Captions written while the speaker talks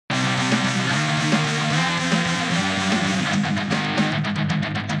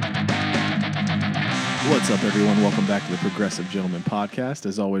What's up, everyone? Welcome back to the Progressive Gentleman Podcast.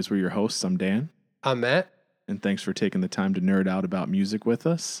 As always, we're your hosts. I'm Dan. I'm Matt. And thanks for taking the time to nerd out about music with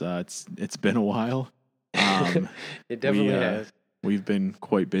us. It's been a while. It definitely has. We've been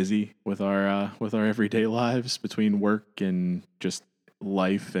quite busy with our everyday lives between work and just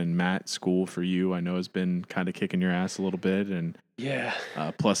life, and Matt, school for you, I know, has been kind of kicking your ass a little bit, and yeah.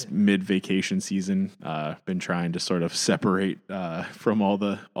 Plus mid-vacation season, been trying to sort of separate from all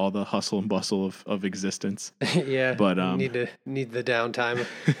the hustle and bustle of existence. Yeah, but need the downtime.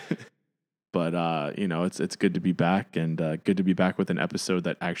 But it's good to be back, and good to be back with an episode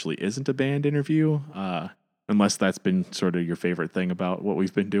that actually isn't a band interview. Unless that's been sort of your favorite thing about what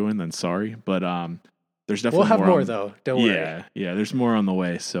we've been doing, then sorry. But there's definitely we'll have more though. Don't worry. Yeah. There's more on the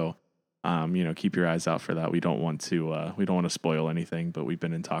way. So, keep your eyes out for that. We don't want to spoil anything, but we've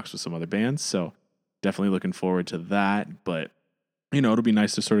been in talks with some other bands, so definitely looking forward to that. But it'll be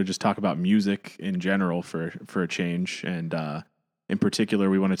nice to sort of just talk about music in general for a change, and in particular,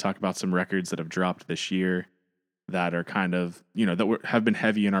 we want to talk about some records that have dropped this year that are kind of, have been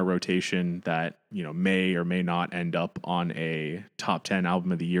heavy in our rotation that, may or may not end up on a top 10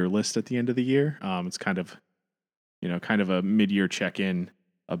 album of the year list at the end of the year. It's kind of a mid-year check-in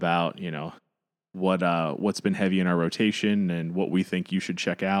about, what's been heavy in our rotation and what we think you should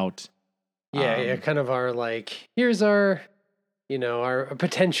check out. Yeah, kind of our here's our, our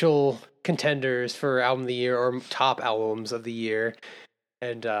potential contenders for album of the year or top albums of the year,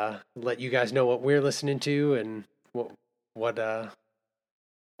 and let you guys know what we're listening to and what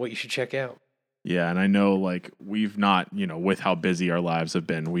you should check out. Yeah, and I know we've not, with how busy our lives have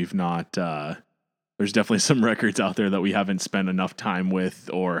been, we've not there's definitely some records out there that we haven't spent enough time with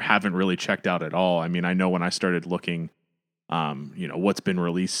or haven't really checked out at all. I mean, I know when I started looking what's been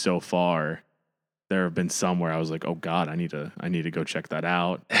released so far, there have been some where I was like, "Oh God, I need to go check that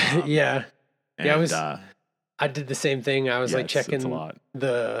out." Yeah. And, I did the same thing. I was checking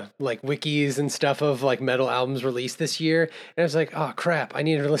the wikis and stuff of metal albums released this year. And I was like, oh crap, I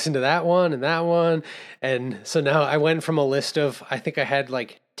need to listen to that one and that one. And so now I went from a list of, I think I had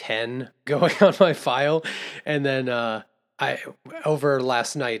 10 going on my file. And then over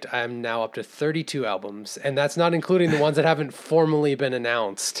last night, I'm now up to 32 albums. And that's not including the ones that haven't formally been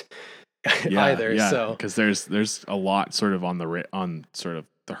announced either. Yeah, so because there's a lot sort of on sort of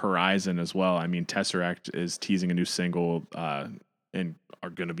the horizon as well. I mean, Tesseract is teasing a new single and are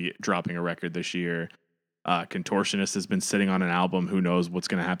going to be dropping a record this year. Contortionist has been sitting on an album. Who knows what's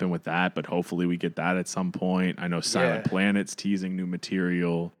going to happen with that, but hopefully we get that at some point. I know Silent Planet's teasing new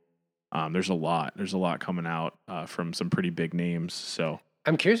material. There's a lot coming out from some pretty big names. So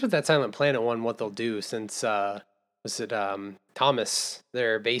I'm curious with that Silent Planet one, what they'll do, since was it Thomas,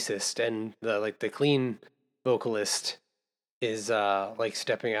 their bassist, and the clean vocalist is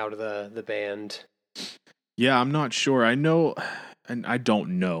stepping out of the band. Yeah, I'm not sure. I know, and I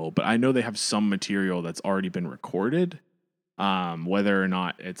don't know, but I know they have some material that's already been recorded. Whether or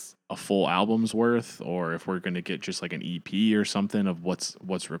not it's a full album's worth, or if we're going to get just an EP or something of what's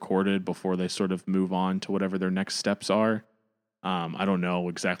recorded before they sort of move on to whatever their next steps are. I don't know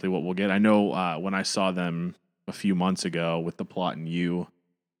exactly what we'll get. I know when I saw them a few months ago with The Plot and You,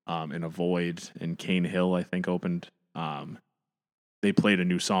 in a Void, and Cane Hill, I think, opened. They played a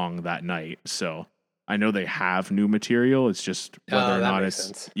new song that night, so I know they have new material. It's just whether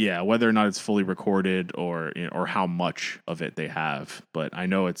or not it's fully recorded or how much of it they have. But I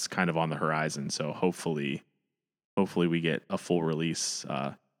know it's kind of on the horizon, so hopefully we get a full release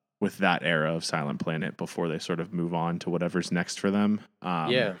with that era of Silent Planet before they sort of move on to whatever's next for them.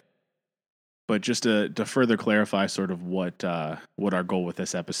 But just to further clarify sort of what our goal with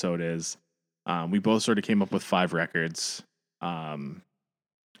this episode is, we both sort of came up with 5 records.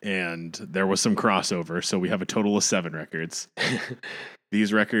 And there was some crossover, so we have a total of 7 records.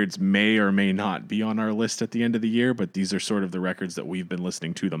 These records may or may not be on our list at the end of the year, but these are sort of the records that we've been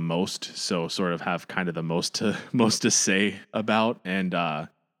listening to the most, so sort of have kind of the most to say about, and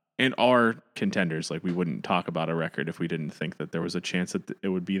are contenders. We wouldn't talk about a record if we didn't think that there was a chance that it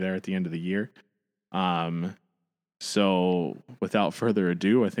would be there at the end of the year. So without further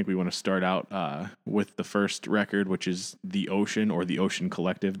ado, I think we want to start out with the first record, which is The Ocean, or The Ocean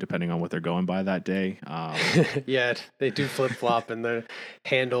Collective, depending on what they're going by that day. Yeah, they do flip-flop in the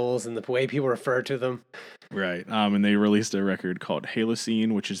handles and the way people refer to them. Right. And they released a record called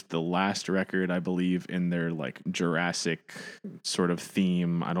Halocene, which is the last record, I believe, in their Jurassic sort of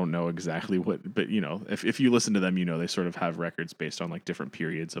theme. I don't know exactly what, but if you listen to them, they sort of have records based on different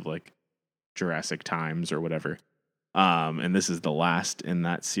periods of Jurassic times or whatever. And this is the last in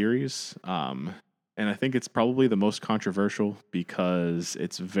that series. And I think it's probably the most controversial because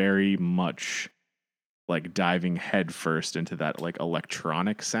it's very much like diving headfirst into that like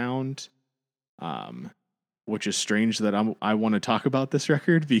electronic sound, which is strange that I want to talk about this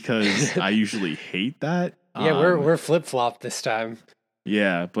record because I usually hate that. Yeah, we're flip flop this time.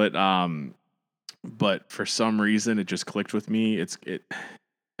 Yeah, but for some reason it just clicked with me.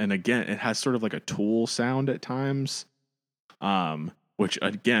 And again, it has sort of like a Tool sound at times. Which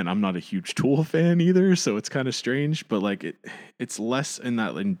again, I'm not a huge Tool fan either, so it's kind of strange, but like it's less in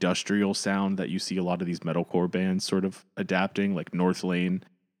that industrial sound that you see a lot of these metalcore bands sort of adapting, like Northlane.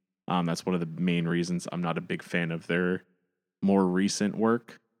 That's one of the main reasons I'm not a big fan of their more recent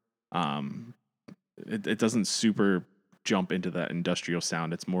work. It doesn't super jump into that industrial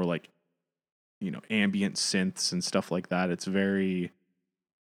sound. It's more like, ambient synths and stuff like that. It's very,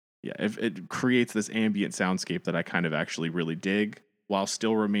 it creates this ambient soundscape that I kind of actually really dig, while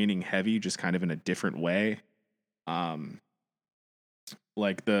still remaining heavy, just kind of in a different way.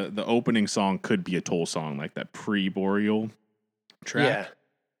 Like the opening song could be a Toll song, like that pre-Boreal track. Yeah.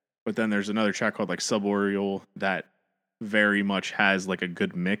 But then there's another track called like Subboreal that very much has like a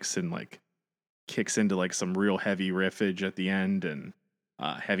good mix and like kicks into like some real heavy riffage at the end and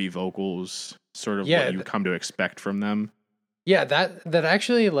heavy vocals, sort of what you come to expect from them. Yeah, that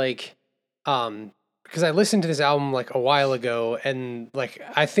actually like because I listened to this album like a while ago, and like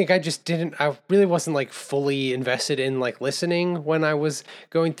I think I really wasn't like fully invested in like listening when I was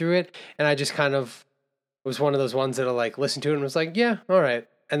going through it, and I just kind of was one of those ones that I like listened to it and was like, yeah, all right,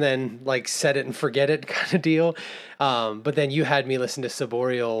 and then like set it and forget it kind of deal. But then you had me listen to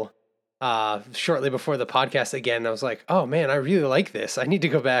Subboreal shortly before the podcast again, and I was like, oh man, I really like this. I need to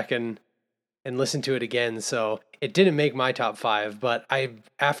go back and listen to it again. So it didn't make my top 5, but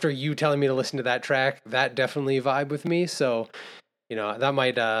after you telling me to listen to that track, that definitely vibe with me. So, that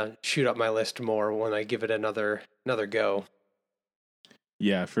might shoot up my list more when I give it another go.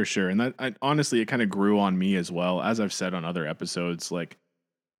 Yeah, for sure. And honestly, it kind of grew on me as well. As I've said on other episodes, like,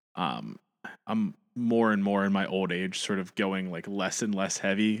 I'm more and more in my old age sort of going like less and less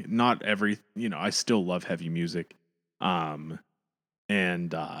heavy. Not every, I still love heavy music.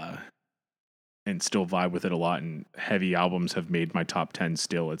 And still vibe with it a lot, and heavy albums have made my top 10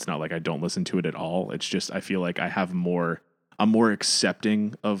 still. It's not like I don't listen to it at all. It's just I feel like I'm more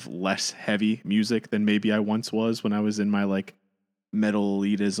accepting of less heavy music than maybe I once was when I was in my like metal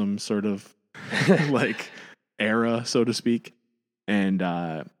elitism sort of like era, so to speak. And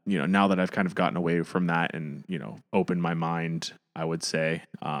now that I've kind of gotten away from that and opened my mind, I would say,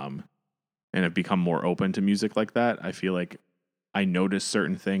 and have become more open to music like that, I feel like I notice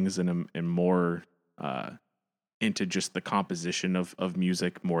certain things and am more into just the composition of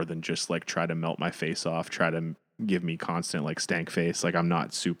music more than just like try to melt my face off, try to give me constant like stank face. Like I'm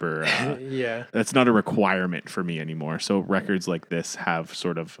not super, yeah, that's not a requirement for me anymore. So records like this have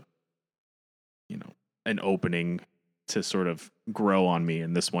sort of, an opening to sort of grow on me.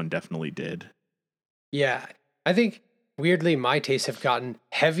 And this one definitely did. Yeah. I think weirdly, my tastes have gotten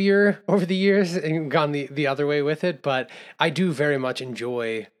heavier over the years and gone the other way with it, but I do very much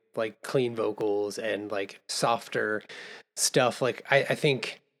enjoy like clean vocals and like softer stuff. Like I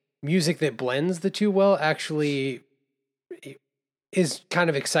think music that blends the two well actually is kind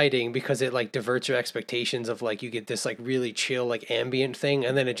of exciting because it like diverts your expectations of like you get this like really chill like ambient thing,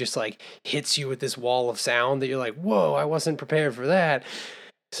 and then it just like hits you with this wall of sound that you're like, whoa, I wasn't prepared for that.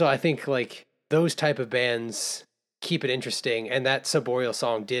 So I think like those type of bands keep it interesting, and that Subboreal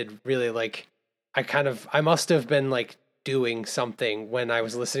song did really like I must have been like doing something when I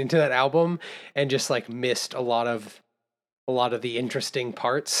was listening to that album and just like missed a lot of the interesting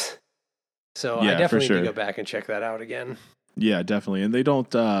parts. So yeah, I definitely need to go back and check that out again. Yeah, definitely. And they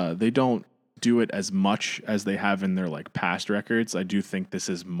don't do it as much as they have in their like past records. I do think this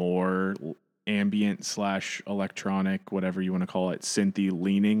is more ambient / electronic, whatever you want to call it, synthy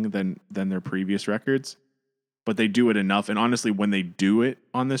leaning than their previous records. But they do it enough. And honestly, when they do it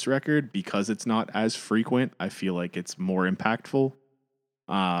on this record, because it's not as frequent, I feel like it's more impactful.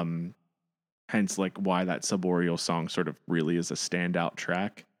 Hence, like why that Subboreal song sort of really is a standout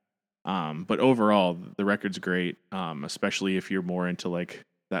track. But overall, the record's great, especially if you're more into like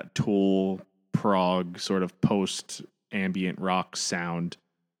that Tool prog sort of post ambient rock sound.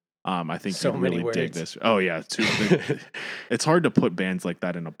 I think you really dig this. Oh yeah, it's hard to put bands like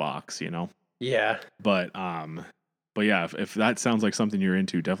that in a box, Yeah. But yeah, if that sounds like something you're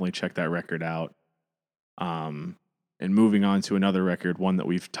into, definitely check that record out. And moving on to another record, one that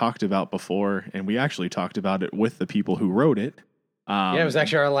we've talked about before, and we actually talked about it with the people who wrote it. Yeah, it was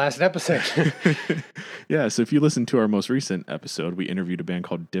actually our last episode. Yeah, so if you listen to our most recent episode, we interviewed a band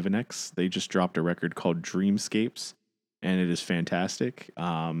called Divinex. They just dropped a record called Dreamscapes, and it is fantastic.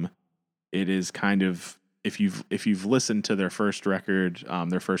 It is kind of if you've listened to their first record,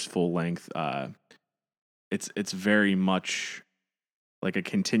 their first full length, it's very much like a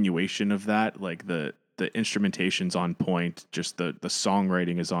continuation of that. Like the instrumentation's on point, just the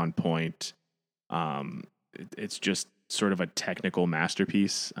songwriting is on point. It's just sort of a technical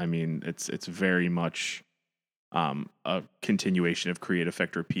masterpiece. I mean, it's very much a continuation of Create,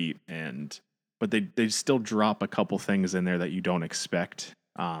 Effect, Repeat, but they still drop a couple things in there that you don't expect.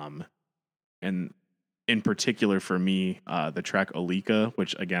 And in particular for me, the track Alika,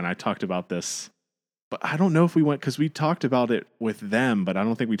 which again I talked about this, but I don't know if we went, because we talked about it with them, but I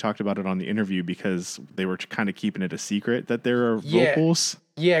don't think we talked about it on the interview because they were kind of keeping it a secret that there are vocals.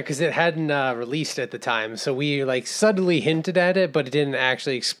 Yeah, because it hadn't released at the time, so we like subtly hinted at it, but it didn't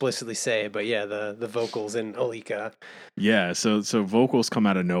actually explicitly say. But yeah, the vocals in Alika. Yeah, so vocals come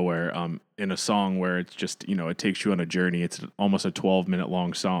out of nowhere in a song where it's just, it takes you on a journey. It's almost a 12-minute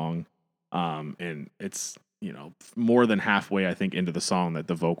long song, and it's, more than halfway, I think, into the song that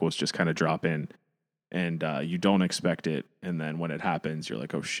the vocals just kind of drop in. And you don't expect it, and then when it happens, you're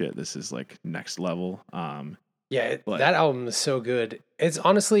like, "Oh shit, this is like next level." That album is so good. It's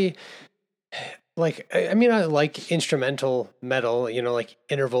honestly like, I mean, I like instrumental metal, like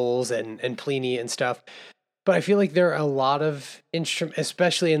Intervals and Pliny and stuff, but I feel like there are a lot of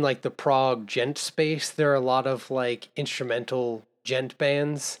especially in like the prog gent space. There are a lot of like instrumental gent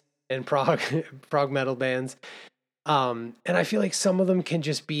bands and prog metal bands. And I feel like some of them can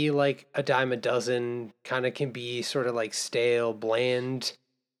just be like a dime a dozen, kind of can be sort of like stale, bland.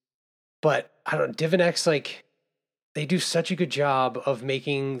 But I don't Divinex, like they do such a good job of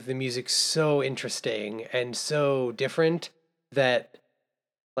making the music so interesting and so different that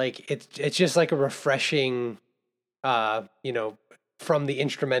like it's just like a refreshing from the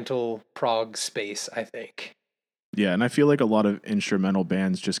instrumental prog space, I think. Yeah, and I feel like a lot of instrumental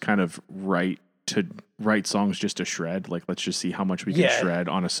bands just kind of write songs just to shred. Like, let's just see how much we can shred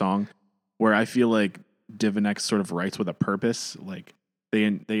on a song. Where I feel like Divinex sort of writes with a purpose. Like they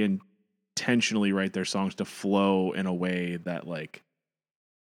intentionally write their songs to flow in a way that like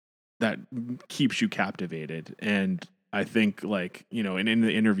that keeps you captivated. And I think like, and in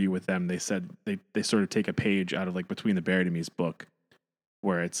the interview with them, they said they sort of take a page out of like Between the Buried and Me's book,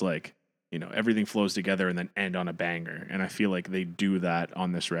 where it's like, everything flows together and then end on a banger. And I feel like they do that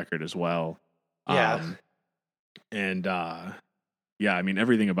on this record as well. Yeah. I mean,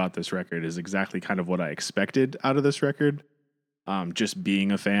 everything about this record is exactly kind of what I expected out of this record. Just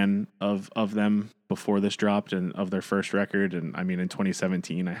being a fan of them before this dropped and of their first record. And I mean, in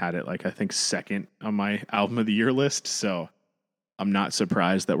 2017, I had it like, I think second on my album of the year list. So I'm not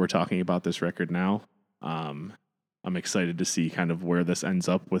surprised that we're talking about this record now. I'm excited to see kind of where this ends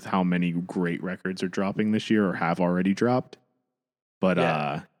up with how many great records are dropping this year or have already dropped.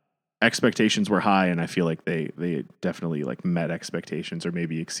 But, expectations were high, and I feel like they definitely like met expectations or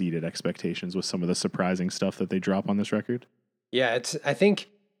maybe exceeded expectations with some of the surprising stuff that they drop on this record. Yeah, I think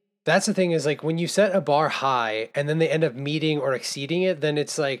that's the thing is like when you set a bar high and then they end up meeting or exceeding it, then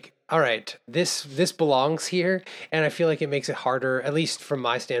it's like, all right, this belongs here. And I feel like it makes it harder, at least from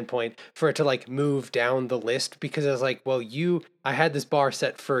my standpoint, for it to like move down the list, because I was like, well, I had this bar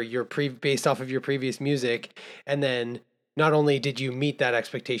set for your based off of your previous music, and then not only did you meet that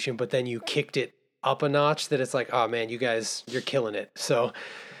expectation, but then you kicked it up a notch that it's like, oh man, you guys, you're killing it. So,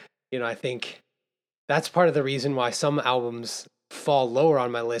 I think that's part of the reason why some albums fall lower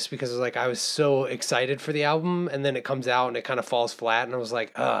on my list, because it's like I was so excited for the album and then it comes out and it kind of falls flat and I was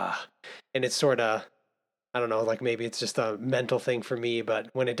like, and it's sort of, I don't know, like maybe it's just a mental thing for me, but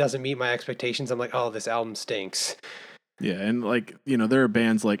when it doesn't meet my expectations, I'm like, oh, this album stinks. Yeah, and like, there are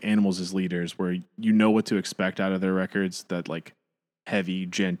bands like Animals as Leaders where you know what to expect out of their records, that like heavy,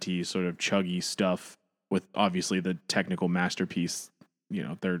 genty, sort of chuggy stuff with obviously the technical masterpiece.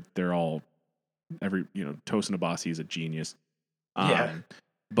 They're all Tosin Abasi is a genius.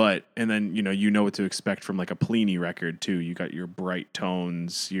 But and then you know what to expect from like a Pliny record too. You got your bright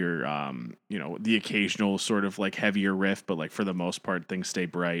tones, your the occasional sort of like heavier riff, but like for the most part things stay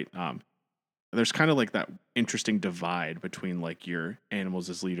bright. There's kind of like that interesting divide between like your Animals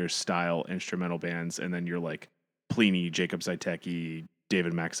as Leaders style instrumental bands and then your like Pliny, Jacob Zaiteki,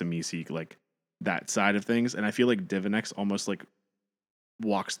 David Maximisi, like that side of things. And I feel like Divinex almost like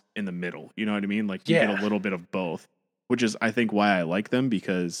walks in the middle. You know what I mean? Like you get a little bit of both, which is I think why I like them,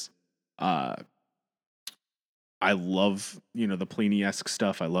 because I love, the Pliny-esque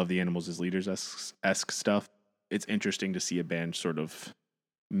stuff. I love the Animals as Leaders-esque stuff. It's interesting to see a band sort of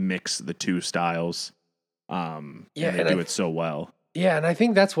mix the two styles. And they do it so well. Yeah, and I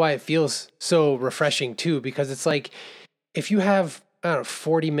think that's why it feels so refreshing too, because it's like if you have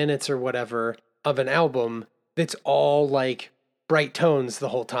 40 minutes or whatever of an album that's all like bright tones the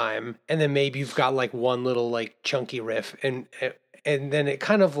whole time, and then maybe you've got like one little like chunky riff, and then it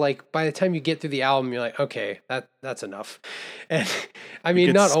kind of like by the time you get through the album, you're like, okay, that's enough. And I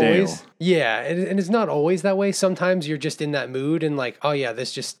mean, not stale. Always, yeah, and it's not always that way. Sometimes you're just in that mood and like, oh yeah,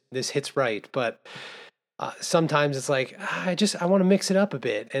 this hits right, but. Sometimes it's like I want to mix it up a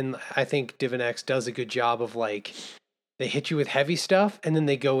bit, and I think Divinex does a good job of like they hit you with heavy stuff, and then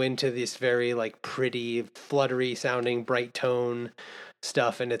they go into this very like pretty, fluttery sounding, bright tone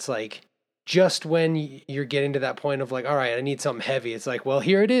stuff, and it's like just when you're getting to that point of like, all right, I need something heavy. It's like, well,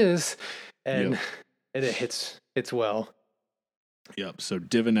 here it is, and and it hits well. Yep. So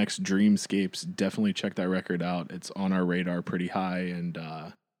Divinex Dreamscapes, definitely check that record out. It's on our radar pretty high, and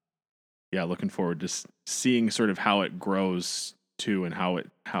yeah, looking forward to seeing sort of how it grows too, and how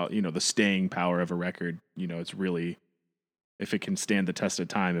the staying power of a record. It's really, if it can stand the test of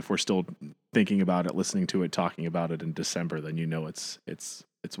time. If we're still thinking about it, listening to it, talking about it in December, then it's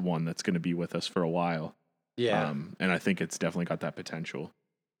one that's going to be with us for a while. Yeah, and I think it's definitely got that potential.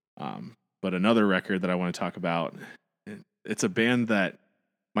 But another record that I want to talk about, it's a band that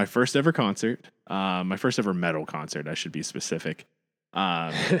my first ever metal concert, I should be specific.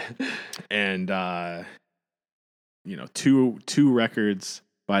 And two records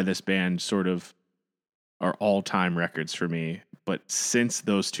by this band sort of are all-time records for me, but since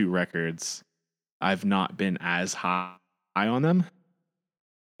those two records I've not been as high on them,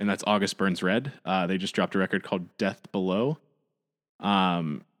 and that's August Burns Red. They just dropped a record called Death Below,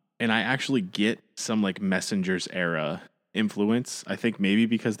 and I actually get some like Messengers era influence. I think maybe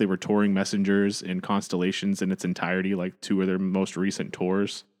because they were touring Messengers and Constellations in its entirety, like two of their most recent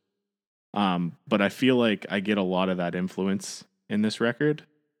tours. But I feel like I get a lot of that influence in this record.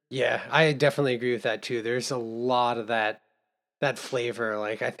 Yeah, I definitely agree with that too. There's a lot of that flavor.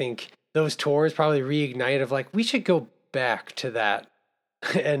 Like I think those tours probably reignite of like, we should go back to that.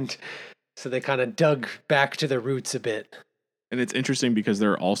 And so they kind of dug back to their roots a bit. And it's interesting because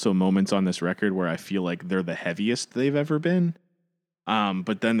there are also moments on this record where I feel like they're the heaviest they've ever been.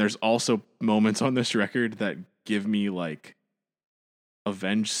 But then there's also moments on this record that give me like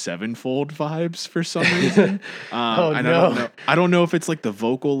Avenged Sevenfold vibes for some reason. No. I don't know if it's like the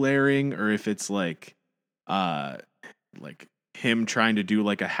vocal layering or if it's like him trying to do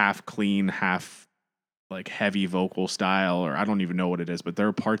like a half clean, half like heavy vocal style, or I don't even know what it is, but there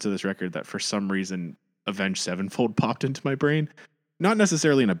are parts of this record that for some reason Avenged Sevenfold popped into my brain. Not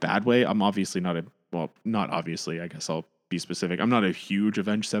necessarily in a bad way. I'm obviously not obviously, I guess I'll be specific. I'm not a huge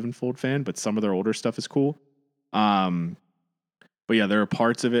Avenged Sevenfold fan, but some of their older stuff is cool. But yeah, there are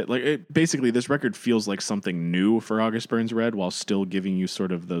parts of it. Like basically this record feels like something new for August Burns Red while still giving you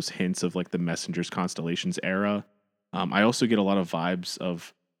sort of those hints of like the Messengers Constellations era. I also get a lot of vibes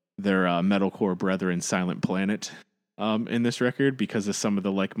of their metalcore brethren Silent Planet in this record because of some of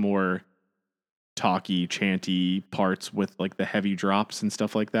the like more talky, chanty parts with like the heavy drops and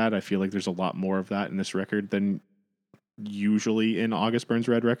stuff like that. I feel like there's a lot more of that in this record than usually in August Burns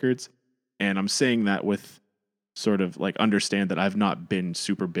Red records. And I'm saying that with sort of like understand that I've not been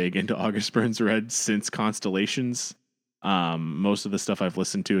super big into August Burns Red since Constellations. Most of the stuff I've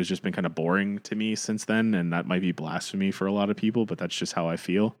listened to has just been kind of boring to me since then. And that might be blasphemy for a lot of people, but that's just how I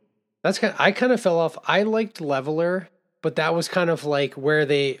feel. I kind of fell off. I liked Leveler, but that was kind of like where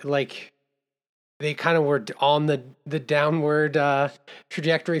they kind of were on the downward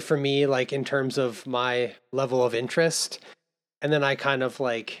trajectory for me, like in terms of my level of interest. And then I kind of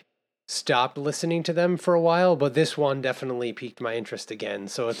like stopped listening to them for a while, but this one definitely piqued my interest again.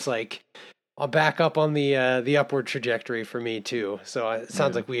 So it's like I'll back up on the upward trajectory for me too. So it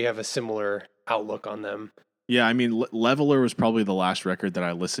sounds like we have a similar outlook on them. Yeah, I mean, Leveler was probably the last record that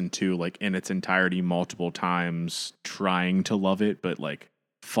I listened to like in its entirety multiple times, trying to love it, but like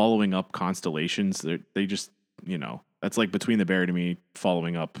following up Constellations, they just, that's like Between the Buried and Me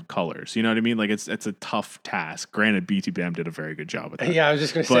following up Colors. You know what I mean? Like it's a tough task. Granted, BT Bam did a very good job with that. Yeah, I was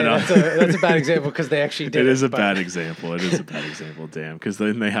just going to say that's a bad example because they actually did. It is a bad example. It is a bad example. Damn, because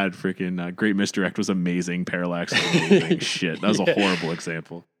then they had freaking Great Misdirect was amazing. Parallax was amazing. Shit, that was a horrible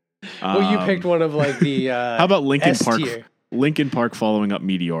example. Well, you picked one of like the. How about Linkin Park? Linkin Park following up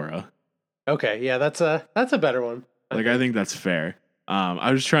Meteora. Okay, yeah, that's a better one. I think that's fair.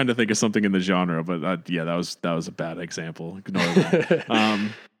 I was trying to think of something in the genre, but that was a bad example. Ignore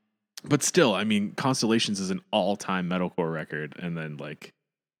that. But still, I mean, Constellations is an all-time metalcore record, and then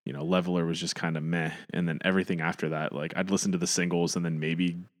Leveler was just kind of meh, and then everything after that, like I'd listen to the singles and then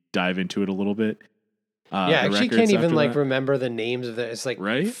maybe dive into it a little bit. I actually can't even remember the names of it. It's like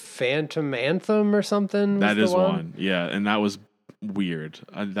right? Phantom Anthem or something. That is one. Yeah, and that was weird.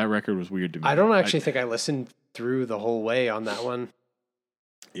 That record was weird to me. I don't actually think I listened through the whole way on that one.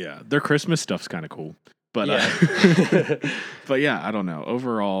 Yeah, their Christmas stuff's kind of cool. But but yeah, I don't know.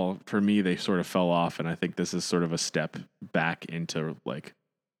 Overall, for me, they sort of fell off, and I think this is sort of a step back into, like,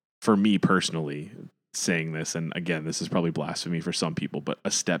 for me personally, saying this, and again, this is probably blasphemy for some people, but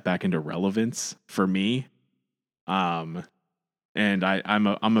a step back into relevance for me. And I'm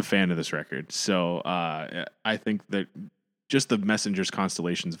a fan of this record, so I think that just the Messengers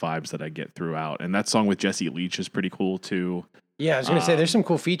Constellations vibes that I get throughout, and that song with Jesse Leach is pretty cool too. Yeah, I was gonna say there's some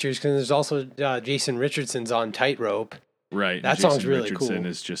cool features because there's also Jason Richardson's on Tightrope. Right, that Jason song's really Richardson cool.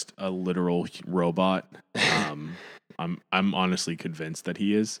 Is just a literal robot. I'm honestly convinced that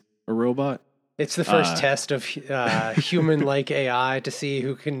he is a robot. It's the first test of human-like AI to see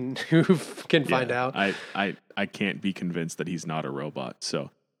who can find out. I can't be convinced that he's not a robot. So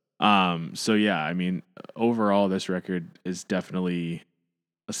yeah, I mean, overall, this record is definitely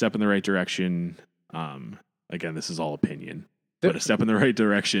a step in the right direction. Again, this is all opinion, but a step in the right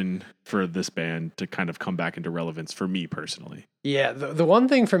direction for this band to kind of come back into relevance for me personally. Yeah, the one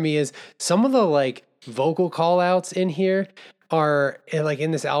thing for me is some of the like vocal call outs in here are like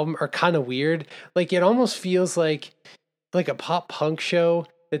in this album are kind of weird. Like it almost feels like a pop punk show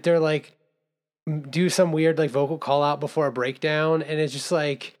that they're like do some weird like vocal call out before a breakdown, and it's just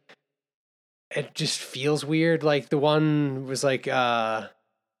like it just feels weird. Like the one was like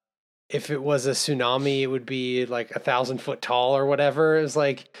if it was a tsunami, it would be like 1,000 foot tall or whatever. It's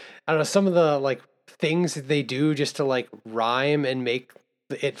like, I don't know, some of the like things that they do just to like rhyme and make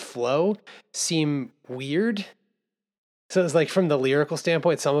it flow seem weird. So it's like from the lyrical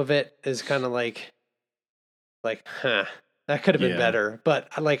standpoint, some of it is kind of like, huh, that could have been better. But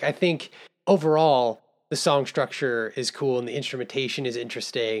like, I think overall the song structure is cool and the instrumentation is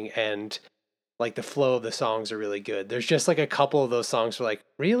interesting and like the flow of the songs are really good. There's just like a couple of those songs where like,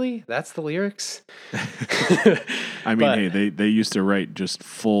 really? That's the lyrics? I mean, hey, they used to write just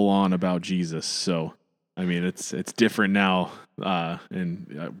full on about Jesus. So, I mean, it's different now.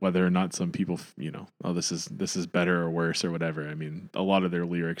 And whether or not some people, oh, this is better or worse or whatever. I mean, a lot of their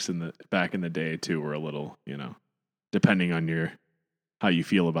lyrics back in the day too were a little, depending on how you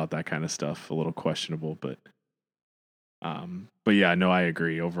feel about that kind of stuff, a little questionable, but yeah, no, I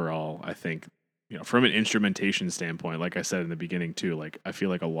agree. Overall, I think, from an instrumentation standpoint, like I said in the beginning too, like I feel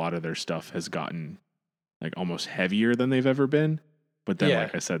like a lot of their stuff has gotten like almost heavier than they've ever been. But then,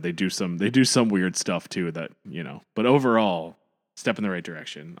 like I said, they do some weird stuff too that, but overall, step in the right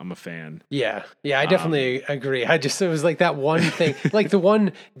direction. I'm a fan. Yeah, I definitely agree. It was like that one thing, like the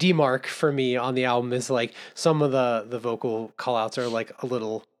one demark for me on the album is like some of the vocal call outs are like a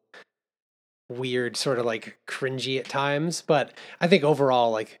little weird, sort of like cringy at times. But I think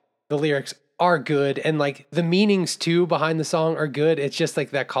overall, like the lyrics are good and like the meanings too behind the song are good. It's just like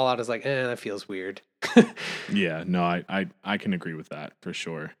that call out is like, that feels weird. Yeah, no, I can agree with that for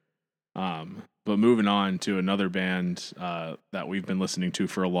sure. But moving on to another band that we've been listening to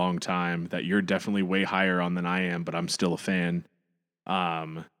for a long time that you're definitely way higher on than I am, but I'm still a fan.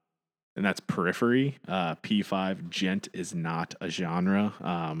 And that's Periphery. P5, Djent is not a genre.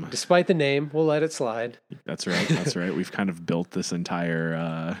 Despite the name, we'll let it slide. That's right. We've kind of built this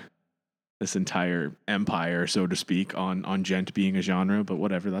entire empire, so to speak, on Djent being a genre, but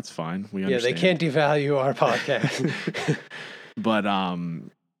whatever, that's fine. We understand. Yeah, they can't devalue our podcast. But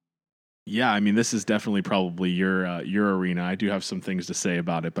yeah, I mean, this is definitely probably your arena. I do have some things to say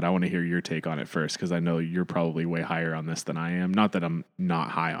about it, but I want to hear your take on it first because I know you're probably way higher on this than I am. Not that I'm not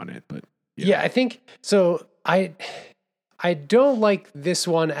high on it, but yeah I think so. I don't like this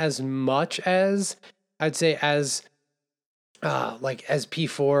one as much as I'd say as like as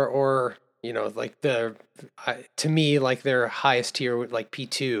P4 or like to me like their highest tier like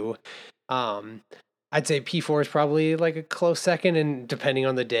P2. I'd say P4 is probably like a close second, and depending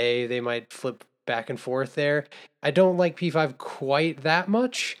on the day, they might flip back and forth there. I don't like P5 quite that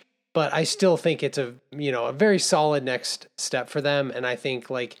much, but I still think it's a very solid next step for them. And I think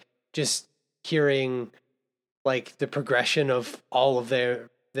like just hearing like the progression of all of their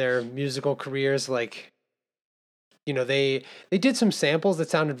musical careers, like, they did some samples that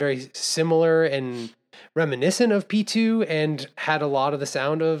sounded very similar and reminiscent of P2 and had a lot of the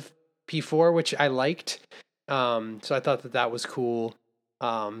sound of P4, which I liked. So I thought that was cool.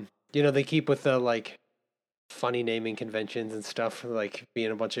 They keep with the like funny naming conventions and stuff, like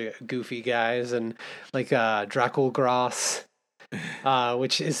being a bunch of goofy guys and like Draculgras,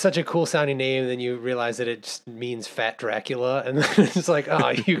 which is such a cool sounding name. Then you realize that it just means Fat Dracula, and then it's like, oh,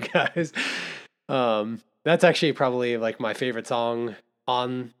 you guys. That's actually probably like my favorite song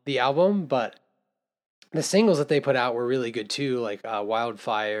on the album, but the singles that they put out were really good too, like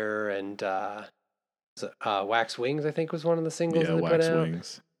Wildfire and Wax Wings, I think was one of the singles that they put out.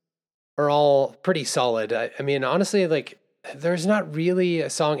 Wings are all pretty solid. I mean, honestly, like there's not really a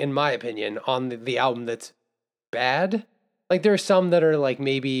song, in my opinion, on the album that's bad. Like there are some that are like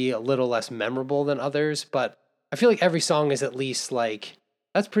maybe a little less memorable than others, but I feel like every song is at least like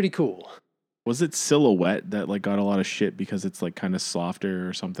that's pretty cool. Was it Silhouette that like got a lot of shit because it's like kind of softer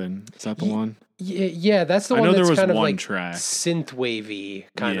or something? Is that the one? Yeah, that's the one. I know that's kind of like track. Synth wavy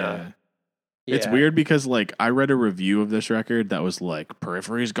kind of. Yeah. It's weird because like I read a review of this record that was like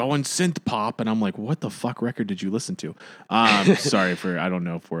Periphery's going synth pop, and I'm like, what the fuck record did you listen to? Sorry for I don't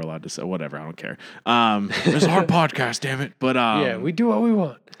know if we're allowed to say whatever. I don't care. It's our podcast, damn it. But yeah, we do what we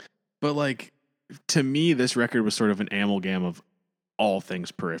want. But like to me, this record was sort of an amalgam of all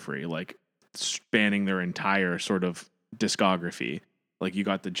things Periphery, like spanning their entire sort of discography. Like you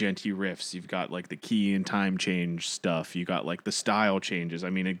got the djenty riffs, you've got like the key and time change stuff, you got like the style changes. I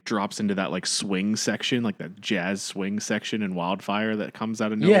mean, it drops into that like swing section, like that jazz swing section in Wildfire that comes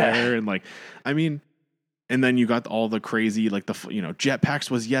out of nowhere. And like, I mean, and then you got all the crazy, like the, Jetpacks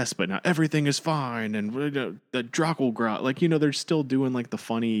was yes, but now everything is fine. And the Drachelgrot, like, they're still doing like the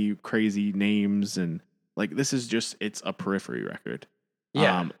funny, crazy names. And like, this is just, it's a Periphery record.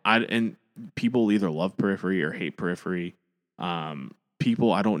 Yeah. And people either love Periphery or hate Periphery.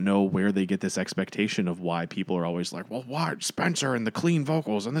 People, I don't know where they get this expectation of why people are always like, well, why Spencer and the clean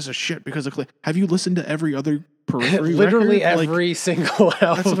vocals and this is shit because of have you listened to every other Periphery literally record? Every single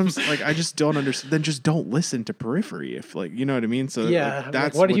album. That's what I'm like. I just don't understand. Then just don't listen to Periphery if like, you know what I mean? So yeah, like,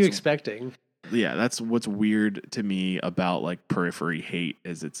 that's what are you expecting? Yeah, that's what's weird to me about like Periphery hate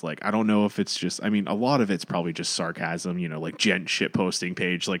is it's like, I don't know if it's just, I mean, a lot of it's probably just sarcasm, like gent shit posting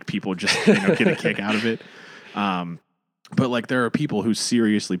page, like people just get a kick out of it. But like there are people who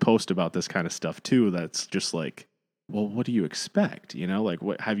seriously post about this kind of stuff too. That's just like, well, what do you expect? Like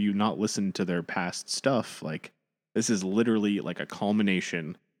what have you not listened to their past stuff? Like this is literally like a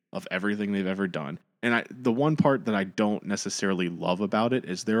culmination of everything they've ever done. And the one part that I don't necessarily love about it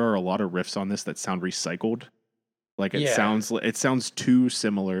is there are a lot of riffs on this that sound recycled. Like it sounds too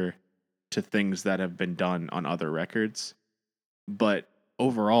similar to things that have been done on other records. But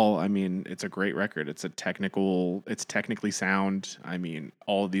overall, I mean, it's a great record. It's technically sound. I mean,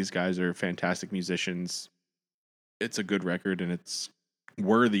 all of these guys are fantastic musicians. It's a good record and it's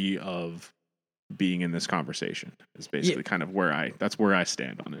worthy of being in this conversation. Is basically kind of that's where I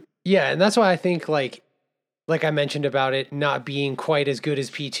stand on it. Yeah, and that's why I think like I mentioned about it not being quite as good as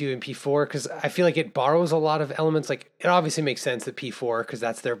P2 and P4 because I feel like it borrows a lot of elements. Like it obviously makes sense that P4 because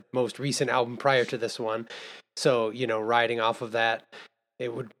that's their most recent album prior to this one. So, riding off of that,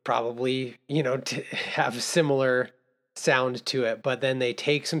 it would probably, have a similar sound to it. But then they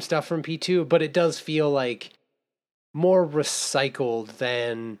take some stuff from P2, but it does feel like more recycled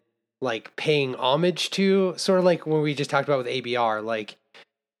than like paying homage to, sort of like when we just talked about with ABR. Like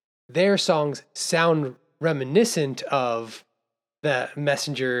their songs sound reminiscent of the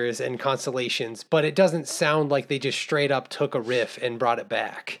Messengers and Constellations, but it doesn't sound like they just straight up took a riff and brought it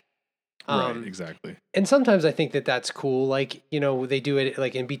back. Right, exactly. And sometimes I think that that's cool. Like, they do it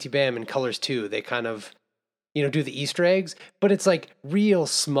like in BT Bam and Colors 2. They kind of, do the Easter eggs, but it's like real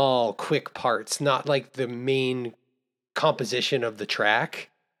small, quick parts, not like the main composition of the track.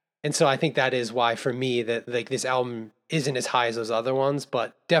 And so I think that is why for me that like this album isn't as high as those other ones,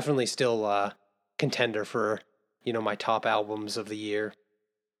 but definitely still a contender for, my top albums of the year.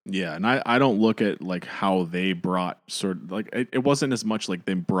 Yeah, and I don't look at like how they brought sort of like it wasn't as much like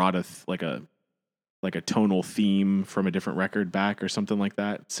they brought a tonal theme from a different record back or something like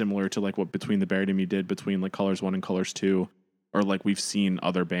that, similar to like what Between the Buried and Me did between like Colors 1 and Colors 2, or like we've seen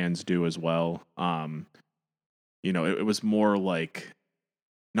other bands do as well. It was more like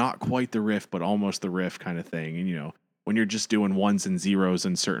not quite the riff, but almost the riff kind of thing. And when you're just doing ones and zeros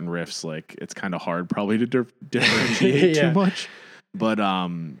in certain riffs, like it's kind of hard probably to differentiate too much. But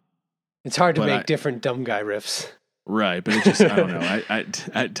it's hard to make different dumb guy riffs. Right, but it just I don't know.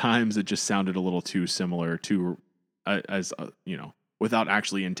 At times it just sounded a little too similar to without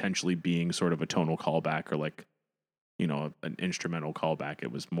actually intentionally being sort of a tonal callback or like an instrumental callback.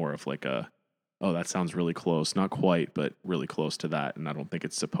 It was more of like that sounds really close, not quite, but really close to that, and I don't think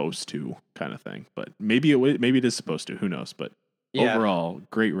it's supposed to kind of thing. But maybe it is supposed to. Who knows? But overall,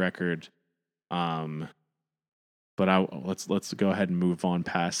 great record. But let's go ahead and move on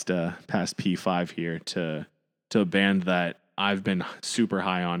past P5 here to a band that I've been super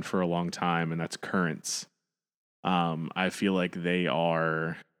high on for a long time, and that's Currents. I feel like they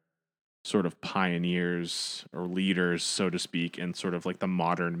are sort of pioneers or leaders, so to speak, in sort of like the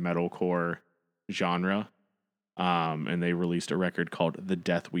modern metalcore genre. And they released a record called The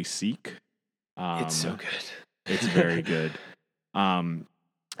Death We Seek. It's so good. It's very good.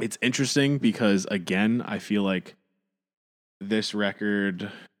 It's interesting because, again, I feel like this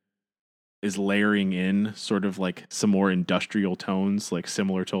record is layering in sort of like some more industrial tones, like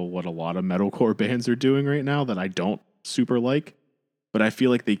similar to what a lot of metalcore bands are doing right now that I don't super like. But I feel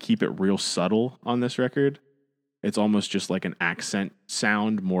like they keep it real subtle on this record. It's almost just like an accent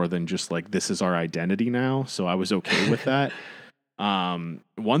sound more than just like, this is our identity now. So I was okay with that.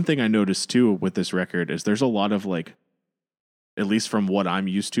 One thing I noticed too with this record is there's a lot of like, at least from what I'm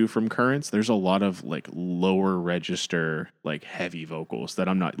used to from Currents, there's a lot of like lower register, like heavy vocals that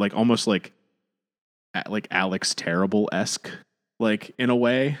I'm not like, almost like Alex Terrible-esque, like in a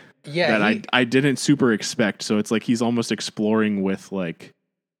way that I didn't super expect. So it's like he's almost exploring with like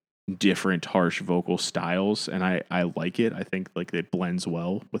different harsh vocal styles, and I like it. I think like it blends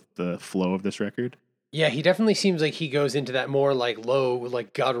well with the flow of this record. Yeah, he definitely seems like he goes into that more like low,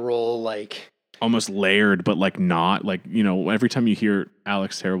 like guttural, like almost layered, but like not like, you know, every time you hear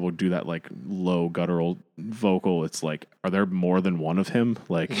Alex Terrible do that like low guttural vocal, it's like, are there more than one of him?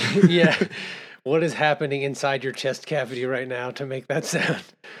 Like, yeah, what is happening inside your chest cavity right now to make that sound?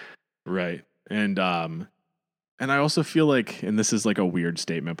 Right. And I also feel like, and this is like a weird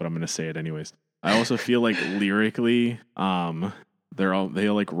statement, but I'm going to say it anyways. I also feel like lyrically, they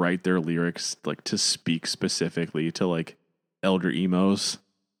like write their lyrics like to speak specifically to like elder emos.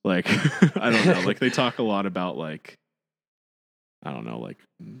 Like, I don't know, like they talk a lot about like, I don't know, like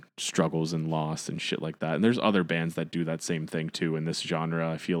struggles and loss and shit like that. And there's other bands that do that same thing too in this genre.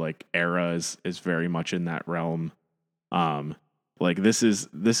 I feel like Era is very much in that realm. Like this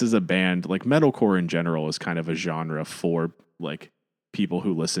is a band, like metalcore in general is kind of a genre for like people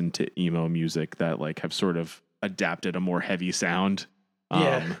who listen to emo music that like have sort of adapted a more heavy sound.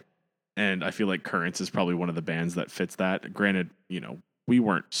 Yeah. And I feel like Currents is probably one of the bands that fits that. Granted, you know, we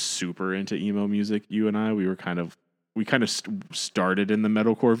weren't super into emo music, you and I. We kind of started in the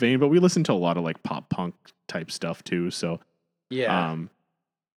metalcore vein, but we listened to a lot of like pop punk type stuff too. So yeah.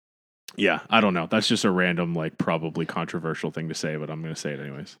 Yeah, I don't know. That's just a random, like, probably controversial thing to say, but I'm going to say it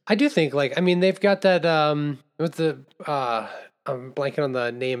anyways. I do think, like, I mean, they've got that, with the, I'm blanking on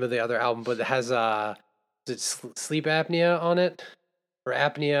the name of the other album, but it has, is it Sleep Apnea on it? Or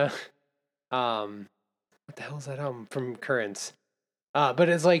Apnea? What the hell is that album from Currents? But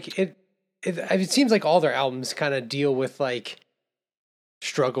it's like, it seems like all their albums kind of deal with, like,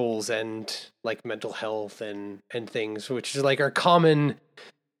 struggles and, like, mental health and things, which is, like, are common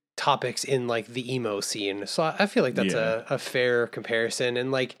topics in like the emo scene. So I feel like that's a fair comparison.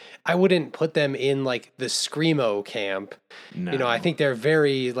 And like, I wouldn't put them in like the screamo camp. No. You know, I think they're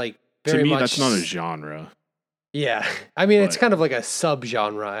very like, very to me, much, that's not a genre. Yeah. I mean, it's kind of like a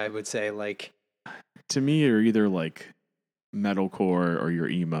sub-genre, I would say. Like, to me, you're either like metalcore or you're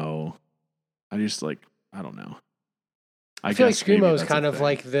emo. I just like, I don't know. I feel like screamo is kind of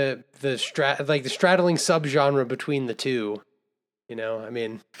like the straddling sub-genre between the two. You know, I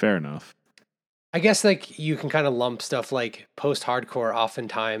mean, fair enough. I guess like you can kind of lump stuff like post-hardcore.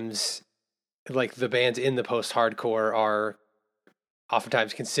 Oftentimes, like the bands in the post-hardcore are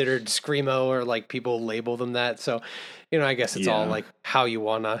oftentimes considered screamo, or like people label them that. So, you know, I guess it's all like how you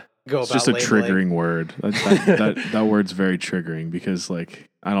want to go about. It's just a triggering word. That word's very triggering because, like,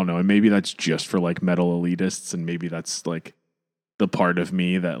 I don't know, and maybe that's just for like metal elitists, and maybe that's like the part of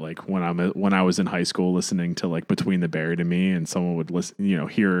me that like when I was in high school listening to like Between the Buried and Me, and someone would listen, you know,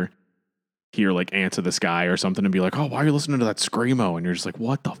 hear like Ants of the Sky or something and be like, oh, why are you listening to that screamo? And you're just like,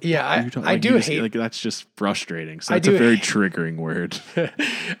 what the fuck are you talking? I do hate, like, that's just frustrating. So it's a very triggering word.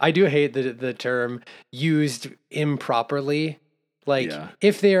 I do hate the term used improperly. Like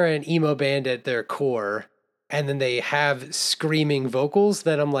if they're an emo band at their core and then they have screaming vocals,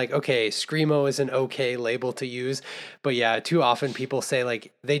 then I'm like, okay, screamo is an okay label to use. But yeah, too often people say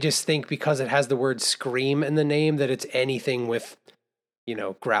like, they just think because it has the word scream in the name that it's anything with, you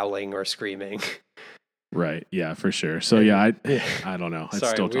know, growling or screaming. Right. Yeah, for sure. So yeah, I don't know. I'm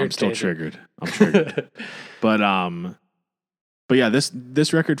still triggered. I'm triggered. But yeah,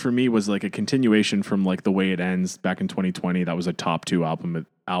 this record for me was like a continuation from like The Way It Ends back in 2020. That was a top 2 album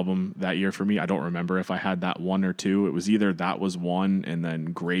that year for me. I don't remember if I had that 1 or 2. It was either that was 1 and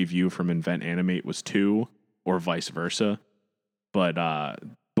then Grey View from Invent Animate was 2, or vice versa. But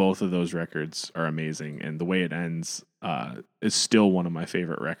both of those records are amazing, and The Way It Ends is still one of my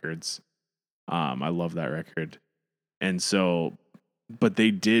favorite records. I love that record. And so, but they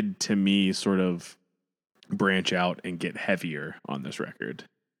did to me sort of branch out and get heavier on this record,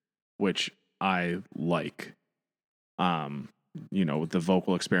 which I like. with the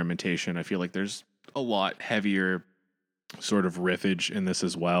vocal experimentation. I feel like there's a lot heavier sort of riffage in this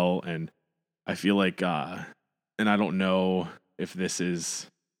as well. And I feel like, and I don't know if this is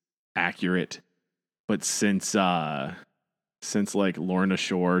accurate, but since like Lorna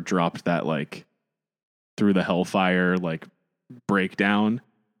Shore dropped that like Through the Hellfire like breakdown,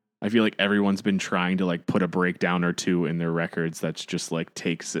 I feel like everyone's been trying to like put a breakdown or two in their records that's just like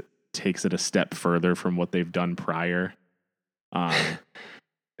takes it a step further from what they've done prior.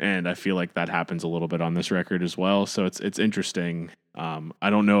 And I feel like that happens a little bit on this record as well. So it's interesting. I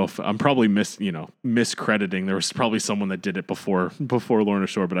don't know if I'm probably miscrediting. There was probably someone that did it before Lorna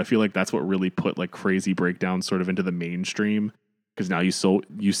Shore, but I feel like that's what really put like crazy breakdowns sort of into the mainstream. Because now you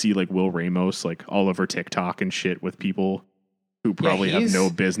see like Will Ramos like all over TikTok and shit with people who probably have no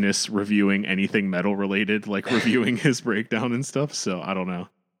business reviewing anything metal related, like reviewing his breakdown and stuff. So I don't know.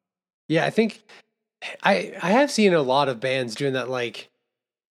 Yeah, I think I have seen a lot of bands doing that, like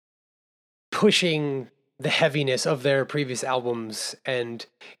pushing the heaviness of their previous albums, and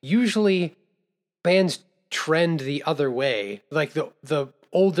usually bands trend the other way. Like the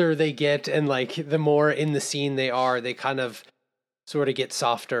older they get and like the more in the scene they are, they kind of sort of get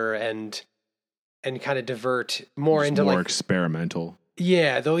softer and kind of divert more into more like experimental.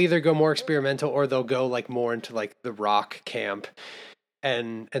 Yeah, they'll either go more experimental or they'll go like more into like the rock camp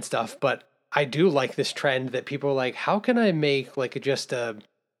and stuff. But I do like this trend that people are like, how can I make like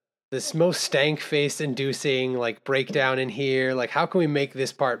this most stank face inducing like breakdown in here? Like, how can we make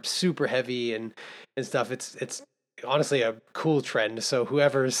this part super heavy and stuff? It's honestly a cool trend. So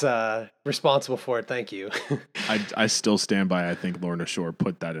whoever's responsible for it, thank you. I still stand by. I think Lorna Shore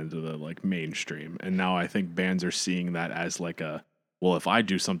put that into the like mainstream, and now I think bands are seeing that as like well, if I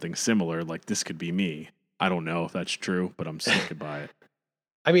do something similar, like this could be me. I don't know if that's true, but I'm sticking by it.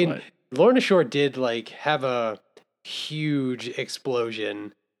 I mean, Lorna Shore did like have a huge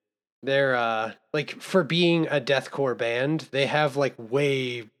explosion. They're like, for being a deathcore band, they have like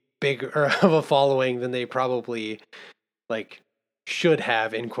way bigger of a following than they probably like should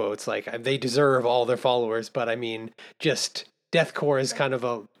have, in quotes. Like, they deserve all their followers, but I mean, just deathcore is kind of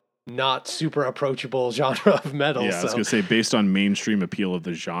a not super approachable genre of metal. Yeah, I was gonna say, based on mainstream appeal of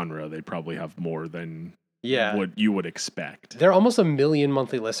the genre, they probably have more than what you would expect. They're almost 1 million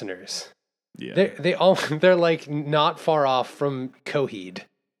monthly listeners. Yeah, they're like not far off from Coheed.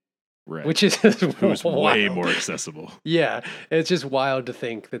 Right. Which is who's way more accessible. Yeah, it's just wild to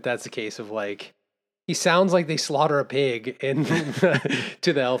think that that's the case of like, he sounds like they slaughter a pig in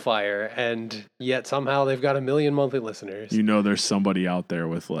To the Hellfire, and yet somehow they've got 1 million monthly listeners. There's somebody out there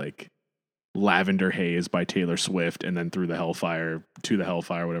with like Lavender Haze by Taylor Swift, and then To the Hellfire,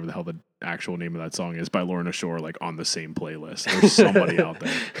 whatever the hell the actual name of that song is, by Lorna Shore, like on the same playlist. There's somebody out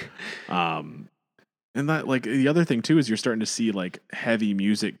there. And that, like, the other thing too is you're starting to see like heavy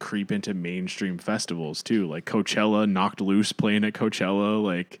music creep into mainstream festivals too, like Coachella, Knocked Loose playing at Coachella.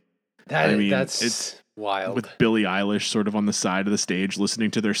 Like, that's wild. With Billie Eilish sort of on the side of the stage listening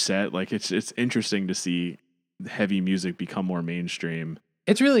to their set. Like, it's interesting to see heavy music become more mainstream.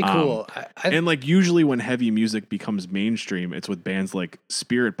 It's really cool. And like, usually when heavy music becomes mainstream, it's with bands like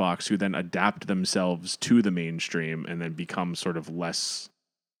Spiritbox, who then adapt themselves to the mainstream and then become sort of less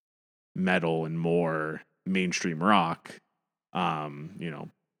metal and more mainstream rock.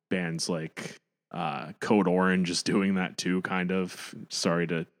 Bands like Code Orange is doing that too, kind of. Sorry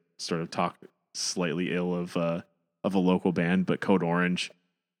to sort of talk slightly ill of a local band, but Code Orange,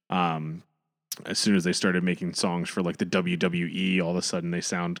 as soon as they started making songs for like the WWE, all of a sudden they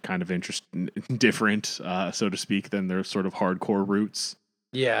sound kind of different, so to speak, than their sort of hardcore roots.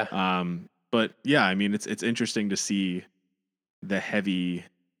 Yeah. But yeah, I mean, it's interesting to see the heavy,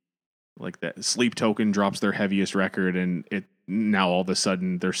 like that. Sleep Token drops their heaviest record, and it now all of a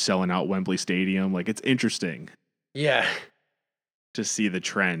sudden they're selling out Wembley Stadium. Like, it's interesting. Yeah. To see the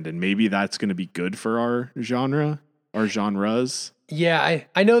trend, and maybe that's going to be good for our genres. Yeah,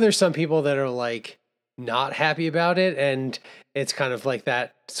 I know there's some people that are like not happy about it, and it's kind of like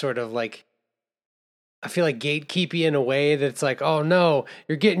that sort of like, I feel like gatekeepy in a way that's like, oh no,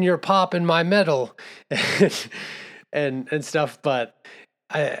 you're getting your pop in my metal and stuff. But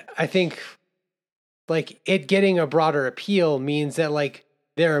I think like it getting a broader appeal means that like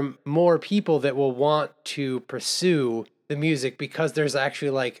there are more people that will want to pursue the music, because there's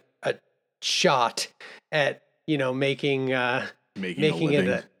actually like a shot at, making it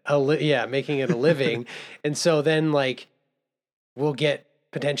a living. And so then like we'll get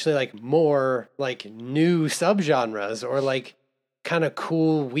potentially like more like new subgenres or like kind of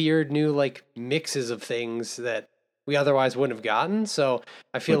cool, weird new like mixes of things that we otherwise wouldn't have gotten. So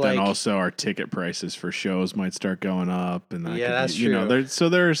I feel but then like also our ticket prices for shows might start going up, and that yeah, could that's be, true.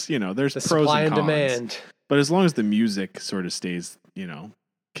 there's the pros supply and cons. Demand. But as long as the music sort of stays,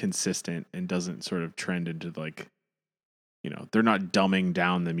 consistent and doesn't sort of trend into like, they're not dumbing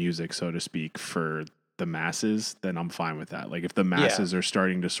down the music, so to speak, for the masses, then I'm fine with that. Like if the masses are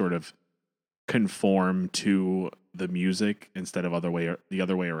starting to sort of conform to the music instead of the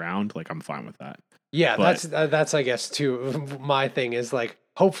other way around, like I'm fine with that. Yeah, but that's I guess too my thing is like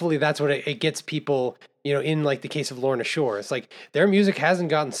hopefully that's what it gets people, in like the case of Lorna Shore. It's like their music hasn't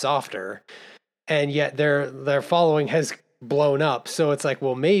gotten softer and yet their following has blown up. So it's like,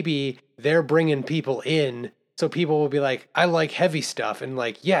 well, maybe they're bringing people in so people will be like, I like heavy stuff, and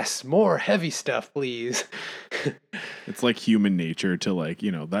like, yes, more heavy stuff, please. It's like human nature to like,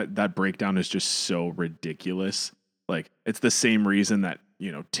 that breakdown is just so ridiculous. Like it's the same reason that,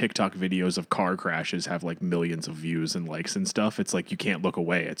 TikTok videos of car crashes have like millions of views and likes and stuff. It's like you can't look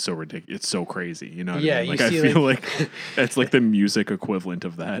away. It's so ridiculous. It's so crazy. You know what I mean? Like I feel like it's like the music equivalent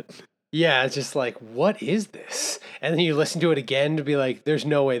of that. Yeah, it's just like, what is this? And then you listen to it again to be like, there's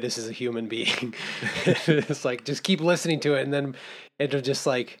no way this is a human being. It's like, just keep listening to it, and then it'll just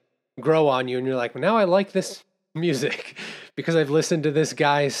like grow on you. And you're like, well, now I like this music because I've listened to this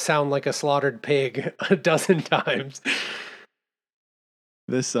guy sound like a slaughtered pig a dozen times.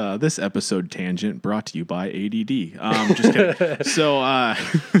 This episode tangent brought to you by ADD. Just kidding. So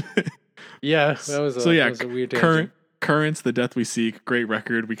yeah, that was a weird tangent. Currents, The Death We Seek, great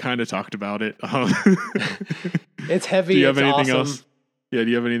record. We kind of talked about it. It's heavy. Do you have anything awesome. else? Yeah,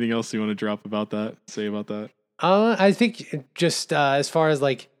 do you have anything else you want to drop about that? Say about that? I think just as far as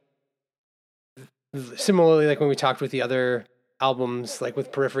like similarly, like when we talked with the other albums, like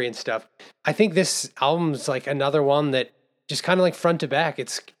with Periphery and stuff, I think this album's like another one that just kind of like front to back.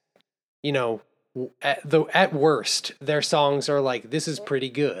 It's, at worst, their songs are like, this is pretty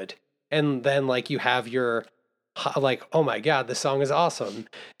good. And then like you have your like, oh my God, this song is awesome.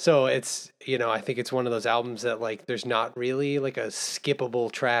 So it's, I think it's one of those albums that like, there's not really like a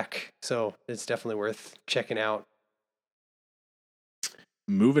skippable track. So it's definitely worth checking out.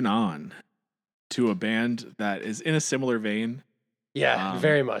 Moving on to a band that is in a similar vein. Yeah,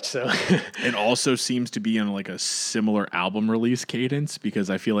 very much so. It also seems to be in like a similar album release cadence because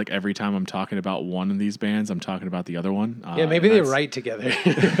I feel like every time I'm talking about one of these bands, I'm talking about the other one. Yeah, maybe they write together.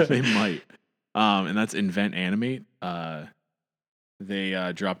 They might. And that's Invent Animate.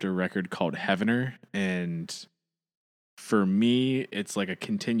 They dropped a record called Heavener, and for me, it's like a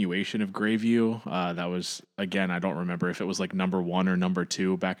continuation of Greyview. That was, again, I don't remember if it was like number 1 or number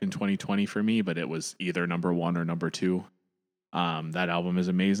 2 back in 2020 for me, but it was either number 1 or number 2. That album is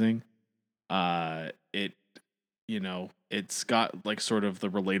amazing. It's got like sort of the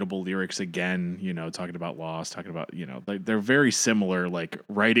relatable lyrics again, talking about loss, talking about, like they're very similar, like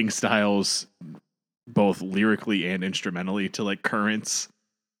writing styles, both lyrically and instrumentally to like Currents,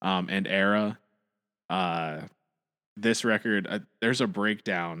 and Era. This record, there's a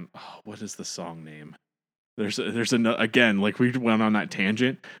breakdown. Oh, what is the song name? There's again, like we went on that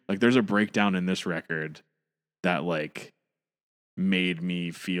tangent. Like there's a breakdown in this record that like made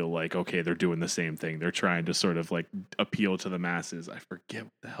me feel like, okay, they're doing the same thing. They're trying to sort of like appeal to the masses. I forget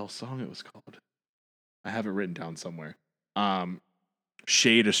what the hell song it was called. I have it written down somewhere.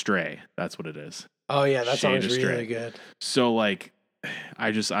 Shade Astray. That's what it is. Oh yeah, that song is really good. So like,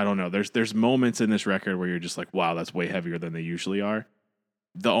 I don't know. There's moments in this record where you're just like, wow, that's way heavier than they usually are.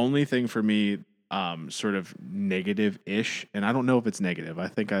 The only thing for me, sort of negative-ish, and I don't know if it's negative. I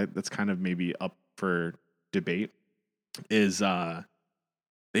think that's kind of maybe up for debate, is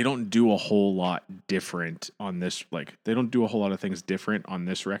they don't do a whole lot different on this. Like they don't do a whole lot of things different on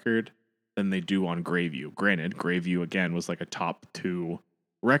this record than they do on Greyview. Granted, Greyview again was like a top 2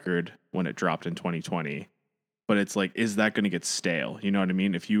 record when it dropped in 2020, but it's like, is that going to get stale? You know what I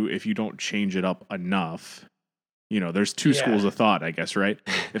mean? If you don't change it up enough, there's two schools of thought, I guess, right?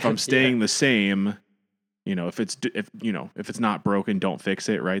 If I'm staying the same, if it's not broken, don't fix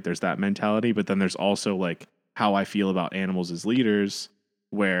it, right? There's that mentality, but then there's also like how I feel about Animals as leaders,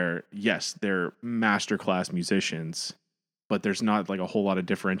 where yes, they're masterclass musicians, but there's not like a whole lot of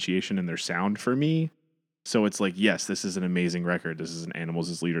differentiation in their sound for me. So it's like, yes, this is an amazing record. This is an Animals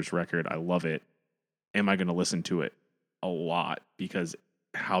as Leaders record. I love it. Am I going to listen to it a lot? Because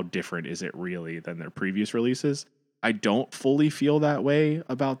how different is it really than their previous releases? I don't fully feel that way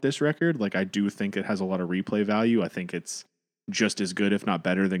about this record. Like, I do think it has a lot of replay value. I think it's just as good, if not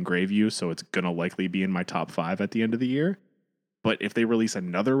better, than Greyview. So it's going to likely be in my top 5 at the end of the year. But if they release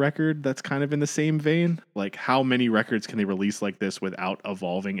another record that's kind of in the same vein, like how many records can they release like this without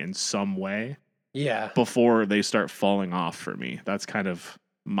evolving in some way? Yeah. Before they start falling off for me. That's kind of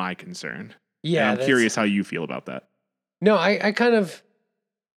my concern. Yeah. And I'm curious how you feel about that. No, I kind of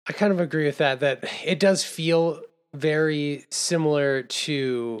agree with that it does feel very similar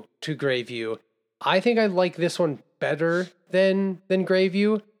to Greyview. I think I like this one better than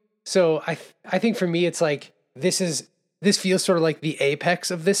Greyview. So I think for me it's like this feels sort of like the apex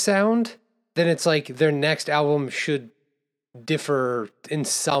of this sound. Then it's like their next album should differ in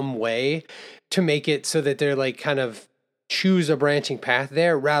some way to make it so that they're like kind of choose a branching path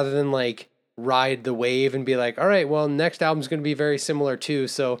there rather than like ride the wave and be like, all right, well, next album's going to be very similar too.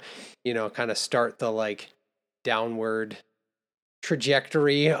 So, kind of start the like downward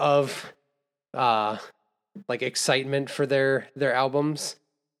trajectory of like excitement for their albums.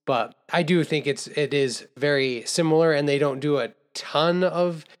 But I do think it is very similar, and they don't do a ton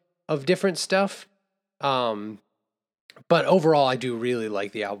of different stuff. But overall, I do really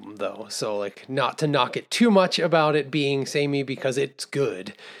like the album, though. So, like, not to knock it too much about it being samey because it's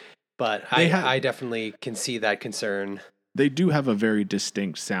good. But I definitely can see that concern. They do have a very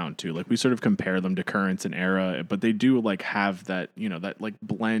distinct sound, too. Like, we sort of compare them to Currents and Era, but they do, like, have that, that, like,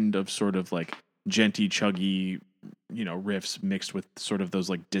 blend of sort of, like, genty, chuggy, riffs mixed with sort of those,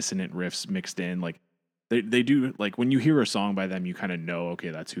 like, dissonant riffs mixed in. Like, they do, like, when you hear a song by them, you kind of know, okay,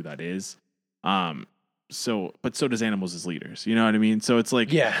 that's who that is. So does Animals as Leaders, you know what I mean? So it's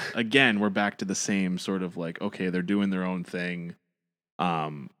like, yeah, again, we're back to the same sort of like, okay, they're doing their own thing,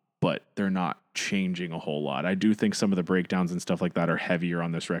 but they're not changing a whole lot. I do think some of the breakdowns and stuff like that are heavier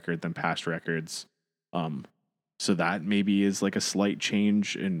on this record than past records. So that maybe is like a slight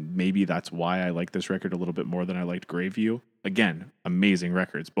change, and maybe that's why I like this record a little bit more than I liked Greyview. Again, amazing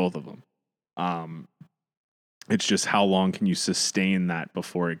records, both of them. It's just how long can you sustain that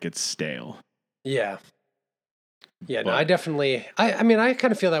before it gets stale? Yeah. Yeah, no, I definitely, I mean, I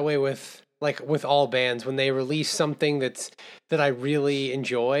kind of feel that way with all bands when they release something that I really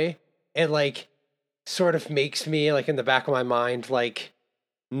enjoy. It like sort of makes me like in the back of my mind, like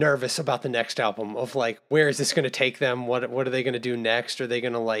nervous about the next album of like, where is this going to take them? What are they going to do next? Are they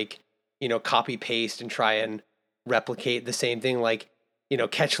going to like, copy paste and try and replicate the same thing? Like,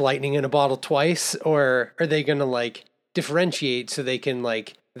 catch lightning in a bottle twice, or are they going to like differentiate so they can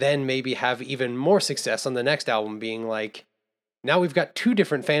like, then maybe have even more success on the next album being like, now we've got two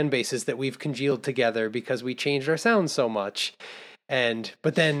different fan bases that we've congealed together because we changed our sound so much.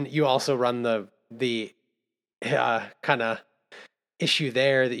 But then you also run the kind of issue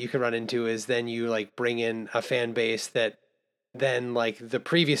there that you could run into is then you like bring in a fan base that then like the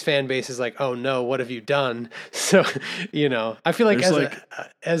previous fan base is like, oh no, what have you done? So, I feel like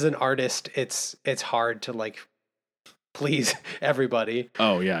as an artist, it's hard to like please everybody.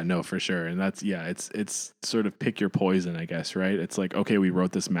 Oh yeah, no, for sure. And that's, it's sort of pick your poison, I guess, right? It's like, okay, we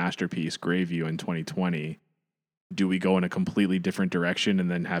wrote this masterpiece, Greyview, in 2020. Do we go in a completely different direction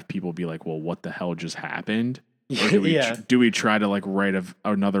and then have people be like, well, what the hell just happened? Or do we try to like write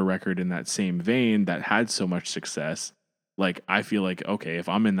another record in that same vein that had so much success? Like, I feel like, okay, if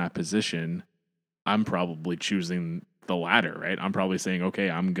I'm in that position, I'm probably choosing the latter, right? I'm probably saying, okay,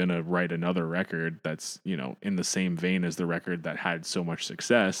 I'm going to write another record that's, in the same vein as the record that had so much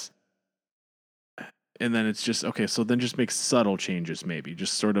success. And then it's just, okay, so then just make subtle changes, maybe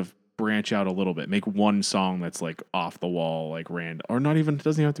just sort of branch out a little bit, make one song that's like off the wall, like random, or not even, it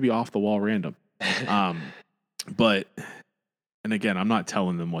doesn't even have to be off the wall random. But, and again, I'm not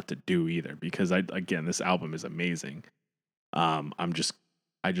telling them what to do either, because this album is amazing.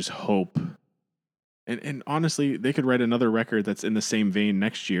 I just hope, and honestly, they could write another record that's in the same vein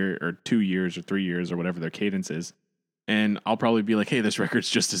next year or 2 years or 3 years or whatever their cadence is. And I'll probably be like, hey, this record's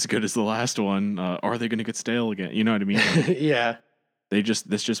just as good as the last one. Are they going to get stale again? You know what I mean? Yeah.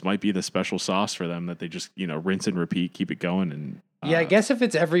 This just might be the special sauce for them that they just, rinse and repeat, keep it going. And yeah, I guess if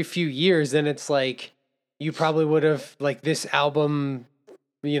it's every few years, then it's like, you probably would have like this album,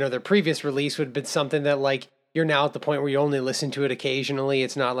 their previous release would have been something that like, you're now at the point where you only listen to it occasionally.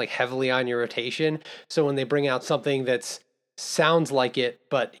 It's not like heavily on your rotation. So when they bring out something that's sounds like it,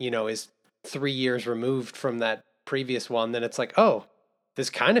 but is 3 years removed from that previous one, then it's like, oh, this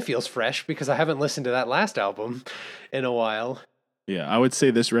kind of feels fresh because I haven't listened to that last album in a while. Yeah, I would say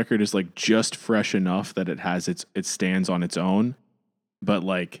this record is like just fresh enough that it has it stands on its own, but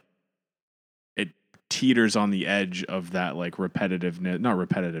like it teeters on the edge of that like not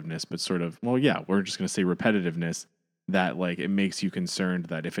repetitiveness, but sort of, well, yeah, we're just going to say repetitiveness, that like it makes you concerned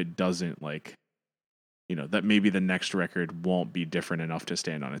that if it doesn't like, that maybe the next record won't be different enough to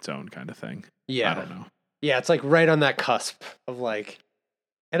stand on its own kind of thing. Yeah. I don't know. Yeah, it's like right on that cusp of like,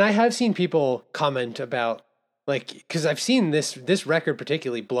 and I have seen people comment about like, because I've seen this record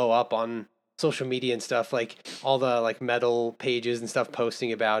particularly blow up on social media and stuff, like all the like metal pages and stuff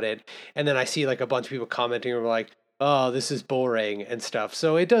posting about it, and then I see like a bunch of people commenting or like, oh, this is boring and stuff.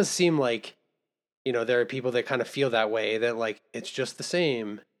 So it does seem like, there are people that kind of feel that way, that like it's just the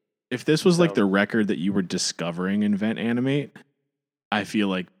same. If this was like the record that you were discovering in Vent Animate, I feel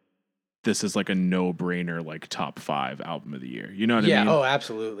like this is like a no-brainer, like top 5 album of the year. You know what I mean? Yeah. Oh,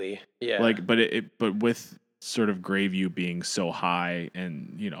 absolutely. Yeah. Like, but with sort of Graveview being so high,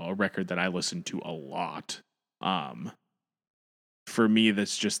 and a record that I listen to a lot, for me,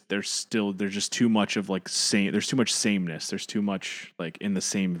 that's just there's just too much of like there's too much sameness. There's too much like in the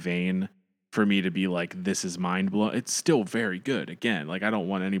same vein for me to be like, this is mind blowing. It's still very good. Again, like I don't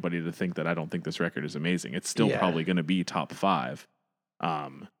want anybody to think that I don't think this record is amazing. It's still probably going to be top 5.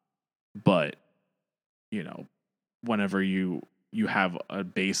 But whenever you have a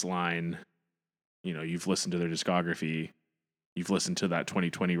baseline, you've listened to their discography, you've listened to that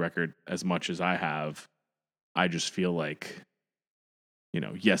 2020 record as much as I have, I just feel like,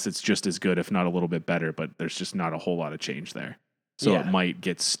 yes, it's just as good, if not a little bit better, but there's just not a whole lot of change there. So it might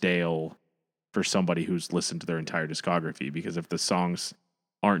get stale for somebody who's listened to their entire discography, because if the songs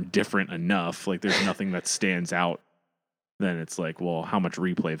aren't different enough, like there's nothing that stands out, then it's like, well, how much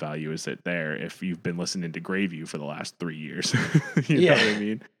replay value is it there if you've been listening to Graveview for the last 3 years? You know what I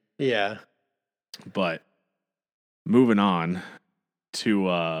mean? Yeah. But moving on to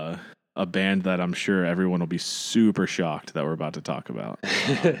a band that I'm sure everyone will be super shocked that we're about to talk about.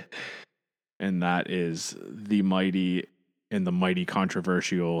 And that is the mighty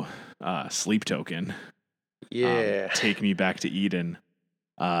controversial Sleep Token. Yeah. Take Me Back to Eden.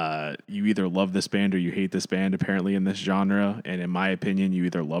 You either love this band or you hate this band, apparently, in this genre. And in my opinion, you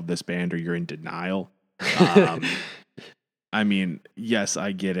either love this band or you're in denial. I mean, yes,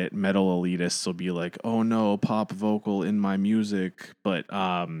 I get it. Metal elitists will be like, oh no, pop vocal in my music, but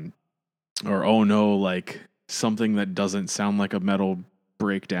or oh no, like something that doesn't sound like a metal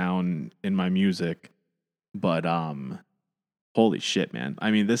breakdown in my music. But holy shit, man. I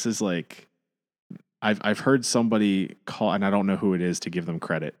mean, this is like, I've heard somebody call, and I don't know who it is to give them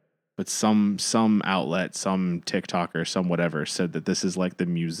credit, but some outlet, some TikToker, some whatever, said that this is like the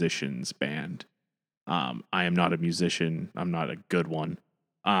musician's band. I am not a musician. I'm not a good one.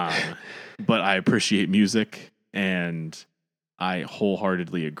 But I appreciate music, and I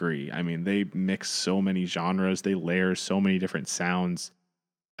wholeheartedly agree. I mean, they mix so many genres, they layer so many different sounds.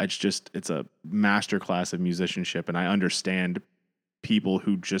 It's a masterclass of musicianship, and I understand people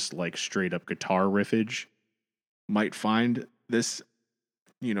who just like straight up guitar riffage might find this,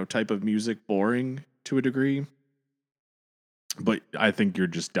 type of music boring to a degree. But I think you're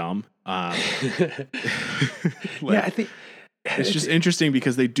just dumb. I think it's just interesting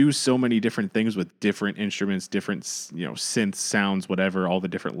because they do so many different things with different instruments, different, synth sounds, whatever, all the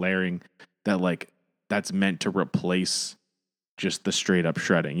different layering that like that's meant to replace just the straight up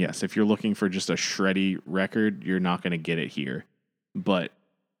shredding. Yes, if you're looking for just a shreddy record, you're not going to get it here. But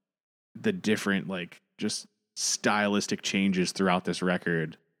the different like just stylistic changes throughout this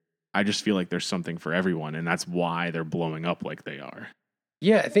record, I just feel like there's something for everyone, and that's why they're blowing up like they are.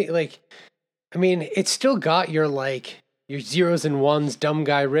 Yeah, I think it's still got your zeros and ones, dumb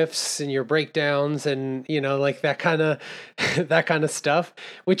guy riffs and your breakdowns and, like that kind of stuff,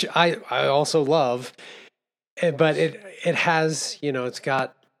 which I also love. But it has, it's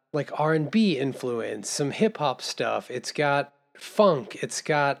got like R&B influence, some hip hop stuff. It's got funk. It's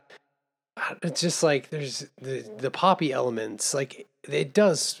just like there's the poppy elements. Like it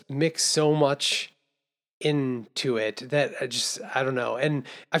does mix so much into it that I don't know. And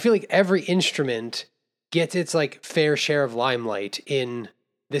I feel like every instrument gets its like fair share of limelight in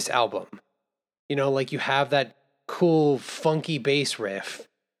this album. Like you have that cool funky bass riff.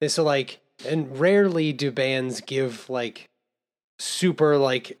 It's like, and rarely do bands give like super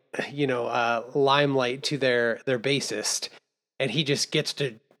like, limelight to their bassist, and he just gets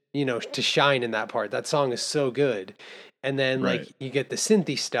to, to shine in that part. That song is so good. And then like you get the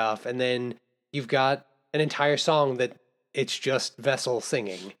synthy stuff, and then you've got an entire song that it's just Vessel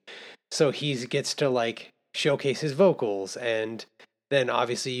singing. So he gets to like showcase his vocals, and then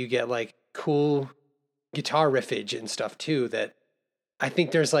obviously you get like cool guitar riffage and stuff too, that I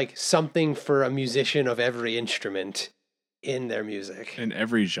think there's like something for a musician of every instrument in their music. In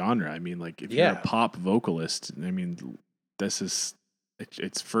every genre. I mean, like if you're a pop vocalist, I mean,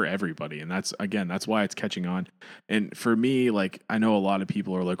 it's for everybody. And that's why it's catching on. And for me, like, I know a lot of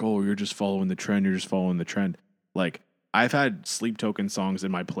people are like, oh, you're just following the trend. Like, I've had Sleep Token songs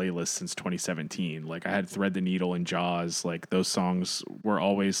in my playlist since 2017. Like, I had Thread the Needle and Jaws. Like, those songs were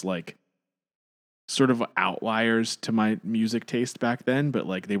always like sort of outliers to my music taste back then, but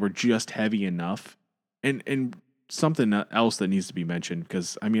like they were just heavy enough. And something else that needs to be mentioned,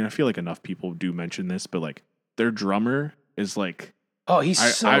 because I mean I feel like enough people do mention this, but like their drummer is like, oh, he's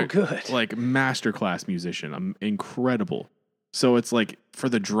so good, like masterclass musician, incredible. So it's like for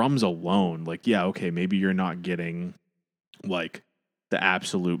the drums alone, like yeah, okay, maybe you're not getting like the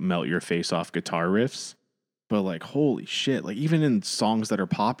absolute melt your face off guitar riffs, but like holy shit, like even in songs that are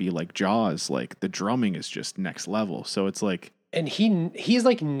poppy like Jaws, like the drumming is just next level. So it's like, and he's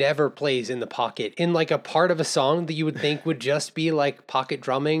like never plays in the pocket in like a part of a song that you would think would just be like pocket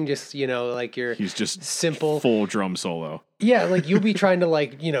drumming, just, you know, like he's just simple full drum solo. Yeah, like you'll be trying to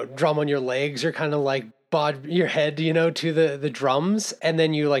like, you know, drum on your legs or kind of like bod your head, you know, to the drums, and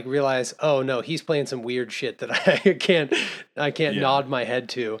then you like realize, oh no, he's playing some weird shit that I can't nod my head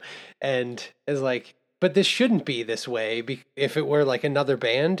to, and it's like, but this shouldn't be this way. If it were like another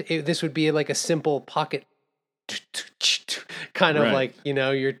band, this would be like a simple pocket kind of like, you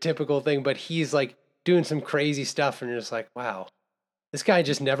know, your typical thing, but he's like doing some crazy stuff and you're just like, wow, this guy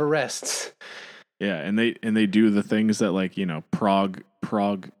just never rests. Yeah, and they do the things that like, you know, prog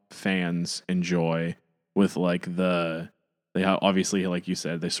fans enjoy with like they obviously, like you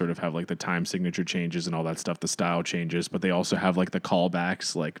said, they sort of have like the time signature changes and all that stuff, the style changes, but they also have like the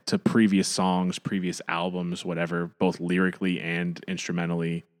callbacks like to previous songs, previous albums, whatever, both lyrically and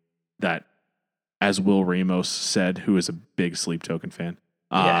instrumentally, that, as Will Ramos said, who is a big Sleep Token fan,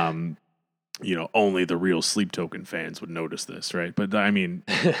 you know, only the real Sleep Token fans would notice this, right? But I mean,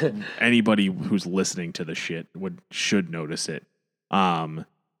 anybody who's listening to the shit should notice it. And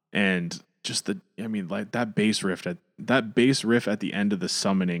just like that bass riff at the end of the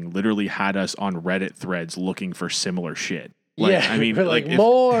Summoning literally had us on Reddit threads looking for similar shit. Like, yeah, I mean, like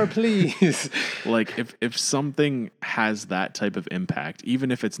more, please. Like if something has that type of impact,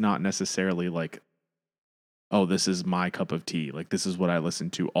 even if it's not necessarily like, oh, this is my cup of tea, like this is what I listen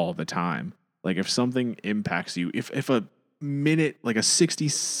to all the time. Like if something impacts you, if a minute, like a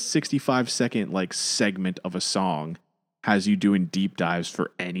 65 second like segment of a song has you doing deep dives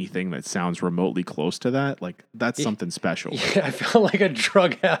for anything that sounds remotely close to that, like that's something special. Yeah, I felt like a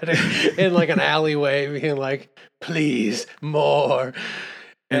drug addict in like an alleyway being like, please, more.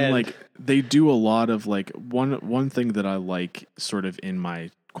 And like they do a lot of like one thing that I like sort of in my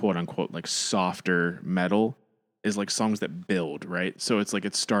quote unquote like softer metal is like songs that build, right? So it's like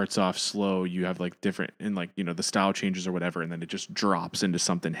it starts off slow, you have like different, and like, you know, the style changes or whatever, and then it just drops into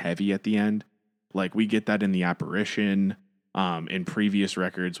something heavy at the end. Like we get that in The Apparition. In previous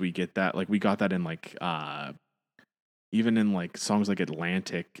records, we get that. Like we got that in like even in like songs like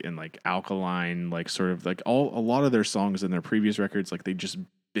Atlantic and like Alkaline, like sort of like a lot of their songs in their previous records, like they just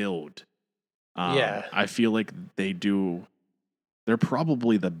build. I feel like they're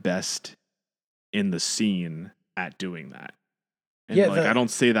probably the best in the scene at doing that. And I don't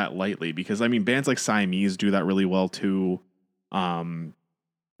say that lightly, because I mean bands like Siamese do that really well too.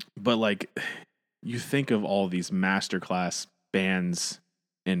 But like you think of all these masterclass bands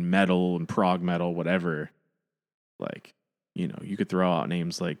in metal and prog metal, whatever, like, you know, you could throw out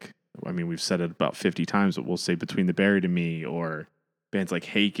names like, I mean, we've said it about 50 times, but we'll say Between the Buried and Me, or bands like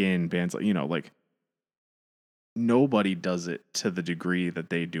Haken, bands like, you know, like nobody does it to the degree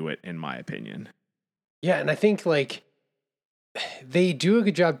that they do it, in my opinion. Yeah, and I think like they do a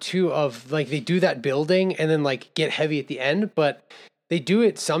good job too of like they do that building and then like get heavy at the end, but they do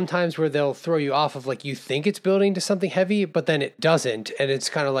it sometimes where they'll throw you off of like you think it's building to something heavy, but then it doesn't, and it's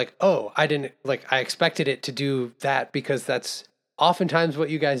kind of like, oh, I expected it to do that because that's oftentimes what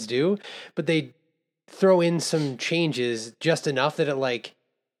you guys do, but they throw in some changes just enough that it like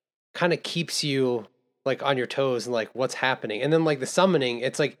kind of keeps you like on your toes and like what's happening. And then like the Summoning,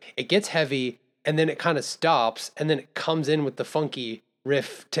 it's like it gets heavy and then it kind of stops and then it comes in with the funky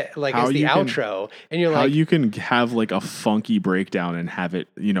riff to like as the outro, and you're like, how you can have like a funky breakdown and have it,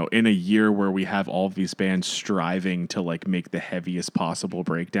 you know, in a year where we have all of these bands striving to like make the heaviest possible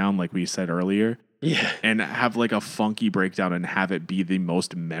breakdown, like we said earlier, and have like a funky breakdown and have it be the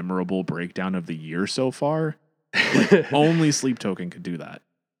most memorable breakdown of the year so far. Like only Sleep Token could do that.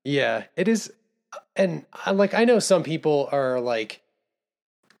 Yeah, it is. And I know some people are like,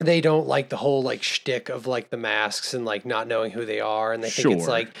 they don't like the whole like shtick of like the masks and like not knowing who they are, and they think it's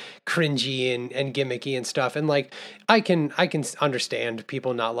like cringy and gimmicky and stuff. And like I can understand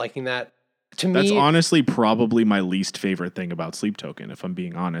people not liking that. To me, that's honestly probably my least favorite thing about Sleep Token, if I'm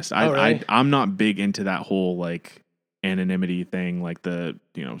being honest. I'm not big into that whole like anonymity thing, like the,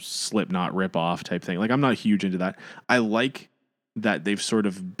 you know, Slipknot rip-off type thing. Like I'm not huge into that. I like that they've sort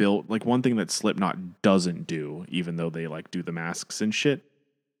of built like one thing that Slipknot doesn't do, even though they like do the masks and shit,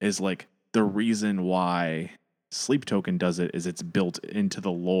 is like the reason why Sleep Token does it is it's built into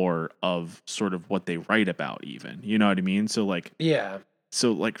the lore of sort of what they write about, even, you know what I mean? So like, yeah.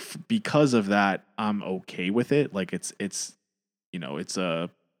 So like because of that, I'm okay with it. Like it's you know, it's a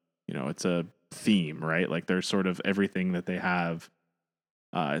theme, right? Like there's sort of everything that they have,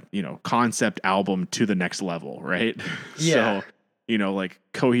 concept album to the next level, right? Yeah. So, like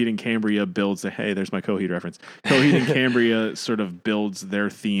Coheed and Cambria builds there's my Coheed reference. Coheed and Cambria sort of builds their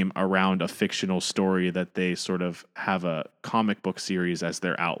theme around a fictional story that they sort of have a comic book series as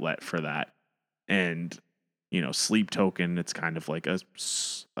their outlet for that. And, Sleep Token, it's kind of like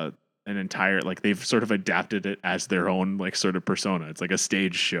an entire, like they've sort of adapted it as their own like sort of persona. It's like a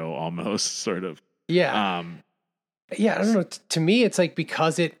stage show almost, sort of. Yeah. Yeah, I don't know. To me, it's like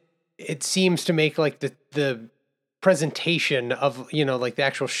because it seems to make like the presentation of, like the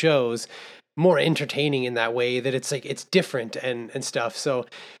actual shows more entertaining in that way, that it's like it's different and stuff. So,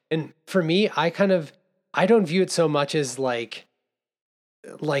 and for me, I don't view it so much as like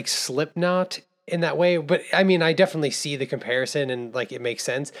Slipknot in that way, but I mean, I definitely see the comparison and like it makes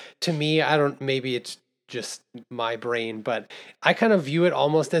sense to me. I don't, maybe it's just my brain, but I kind of view it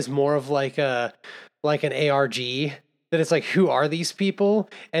almost as more of like an ARG, that it's like, who are these people?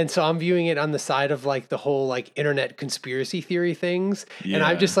 And so I'm viewing it on the side of like the whole like internet conspiracy theory things. Yeah. And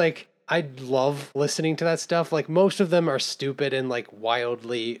I'm just like, I love listening to that stuff. Like most of them are stupid and like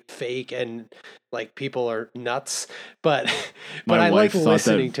wildly fake and like people are nuts, but I like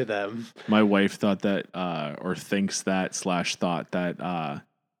listening to them. My wife thought that, or thinks that / thought that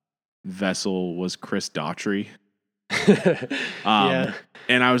Vessel was Chris Daughtry. Yeah.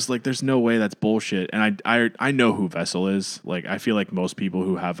 And I was like, there's no way, that's bullshit. And I know who Vessel is. Like, I feel like most people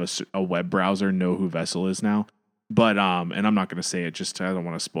who have a web browser know who Vessel is now. But, and I'm not going to say it, just, I don't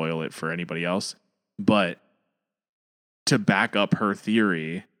want to spoil it for anybody else. But to back up her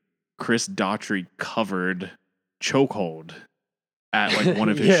theory, Chris Daughtry covered Chokehold at like one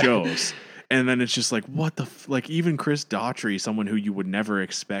of his shows. And then it's just like, what the, like even Chris Daughtry, someone who you would never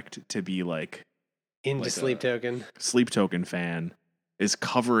expect to be like, into like Sleep Token fan, is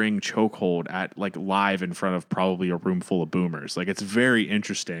covering Chokehold at like live in front of probably a room full of boomers. Like it's very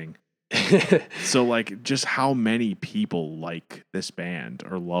interesting. So like just how many people like this band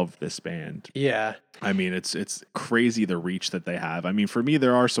or love this band. Yeah. I mean, it's crazy the reach that they have. I mean, for me,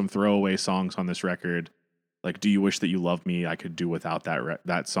 there are some throwaway songs on this record. Like, Do You Wish That You Loved Me? I could do without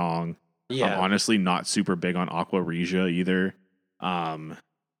that song. Yeah. I'm honestly not super big on Aqua Regia either. And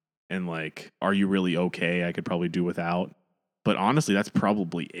like, Are You Really Okay? I could probably do without. But honestly, that's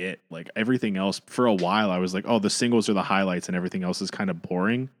probably it. Like everything else, for a while, I was like, oh, the singles are the highlights and everything else is kind of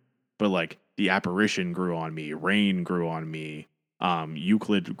boring. But like The Apparition grew on me. Rain grew on me.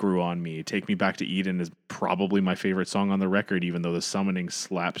 Euclid grew on me. Take Me Back to Eden is probably my favorite song on the record, even though the summoning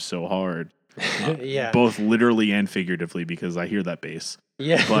slaps so hard. Yeah. Both literally and figuratively, because I hear that bass.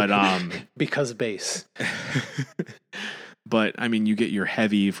 Yeah. But because bass. But I mean, you get your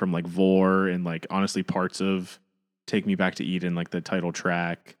heavy from like Vor and like honestly parts of Take Me Back to Eden, like the title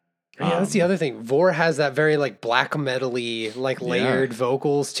track. Yeah, that's the other thing. Vor has that very like black metal-y, like layered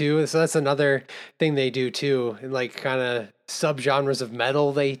vocals too. So that's another thing they do too. And like kind of subgenres of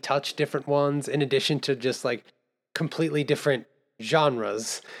metal, they touch different ones in addition to just like completely different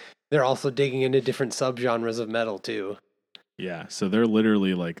genres. They're also digging into different subgenres of metal too. Yeah, so they're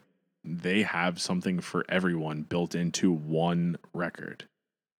literally like, they have something for everyone built into one record.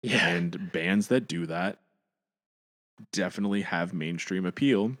 Yeah. And bands that do that definitely have mainstream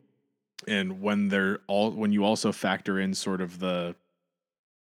appeal. And when you also factor in sort of the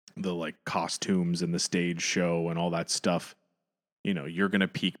like costumes and the stage show and all that stuff, you're going to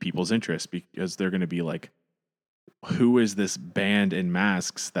pique people's interest, because they're going to be like, who is this band in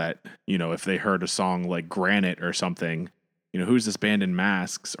masks that, if they heard a song like Granite or something, who's this band in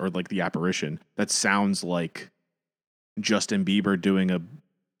masks, or like The Apparition that sounds like Justin Bieber doing a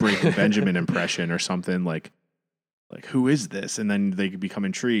Breaking Benjamin impression or something, like who is this? And then they become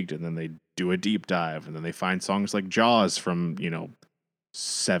intrigued, and then they do a deep dive, and then they find songs like Jaws from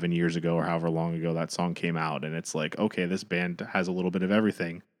 7 years ago or however long ago that song came out, and it's like, okay, this band has a little bit of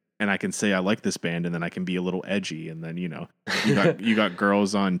everything, and I can say I like this band, and then I can be a little edgy, and then you got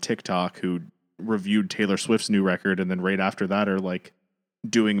girls on TikTok who reviewed Taylor Swift's new record, and then right after that are like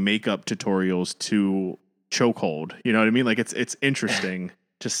doing makeup tutorials to Chokehold. You know what I mean? Like it's interesting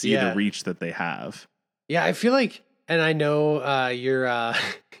to see the reach that they have. Yeah, I feel like, and I know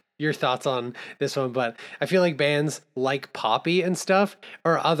your thoughts on this one, but I feel like bands like Poppy and stuff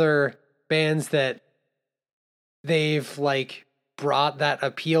are other bands that they've like brought that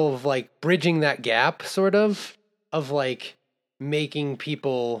appeal of like bridging that gap, sort of like making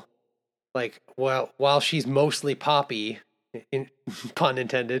people like, well, while she's mostly poppy, pun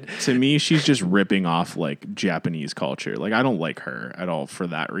intended. To me, she's just ripping off like Japanese culture. Like, I don't like her at all for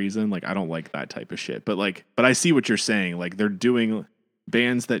that reason. Like, I don't like that type of shit. But I see what you're saying. Like, they're doing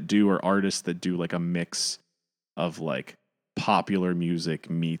bands that do, or artists that do like a mix of like popular music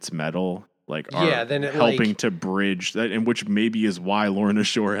meets metal. Like, are then it, helping like, to bridge that, and which maybe is why Lorna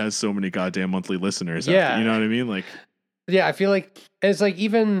Shore has so many goddamn monthly listeners. Yeah. You know what I mean? Like, yeah, I feel like it's like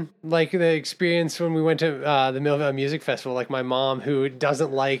even like the experience when we went to the Millville Music Festival, like my mom who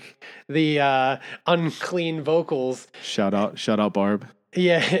doesn't like the unclean vocals. Shout out Barb.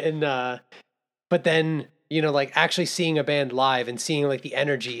 Yeah, and but then, you know, like actually seeing a band live and seeing like the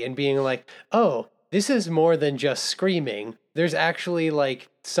energy and being like, "Oh, this is more than just screaming. There's actually like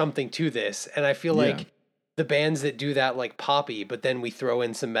something to this." And I feel like the bands that do that, like poppy, but then we throw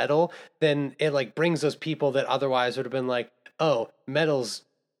in some metal, then it like brings those people that otherwise would have been like, oh, metal's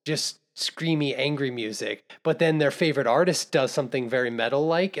just screamy, angry music. But then their favorite artist does something very metal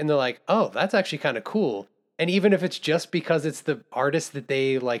like, and they're like, oh, that's actually kind of cool. And even if it's just because it's the artist that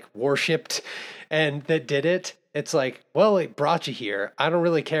they like worshipped and that did it, it's like, well, it brought you here. I don't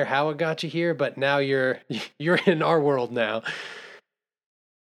really care how it got you here, but now you're in our world now.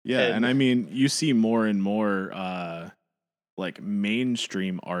 Yeah, and I mean, you see more and more like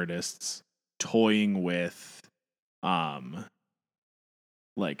mainstream artists toying with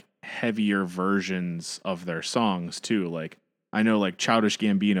like heavier versions of their songs too. Like, I know like Childish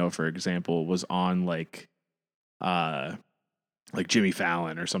Gambino, for example, was on like Jimmy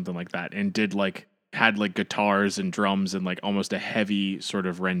Fallon or something like that, and had like guitars and drums and like almost a heavy sort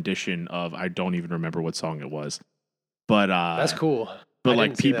of rendition of, I don't even remember what song it was. But that's cool. But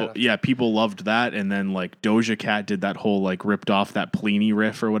like people loved that, and then like Doja Cat did that whole like ripped off that Plini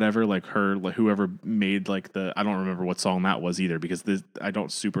riff or whatever. Like whoever made like I don't remember what song that was either, because I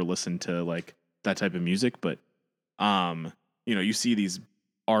don't super listen to like that type of music. But you know, you see these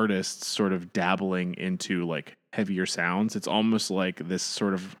artists sort of dabbling into like heavier sounds. It's almost like this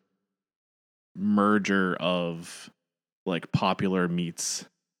sort of merger of like popular meets.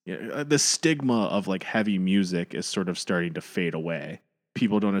 The stigma of like heavy music is sort of starting to fade away.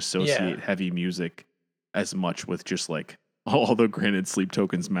 People don't associate heavy music as much with just like, although granted, Sleep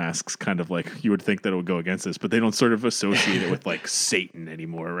Token's masks kind of like, you would think that it would go against this, but they don't sort of associate it with like Satan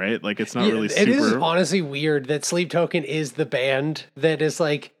anymore, right? Like, it's not really super. It is honestly weird that Sleep Token is the band that is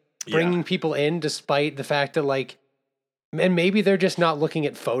like bringing people in, despite the fact that like, and maybe they're just not looking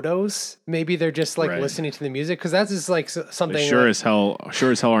at photos. Maybe they're just like listening to the music, because that's just like something. They sure as hell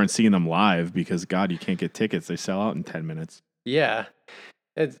aren't seeing them live, because God, you can't get tickets. They sell out in 10 minutes. Yeah,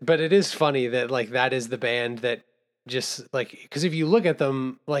 but it is funny that like that is the band that just like, because if you look at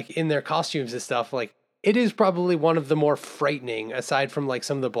them like in their costumes and stuff, like it is probably one of the more frightening, aside from like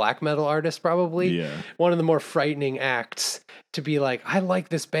some of the black metal artists, probably one of the more frightening acts to be like, I like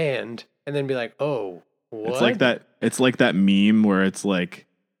this band, and then be like, oh. What? It's like that meme where it's like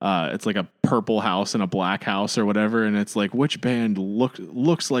a purple house and a black house or whatever, and it's like, which band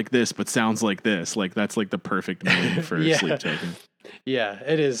looks like this but sounds like this? Like, that's like the perfect meme for Sleep Token. Yeah,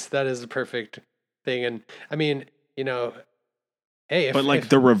 it is. That is the perfect thing. And I mean, you know, hey,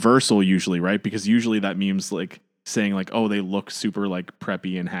 the reversal usually, right? Because usually that meme's like saying like, oh, they look super like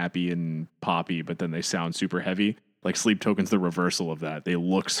preppy and happy and poppy, but then they sound super heavy. Like, Sleep Token's the reversal of that. They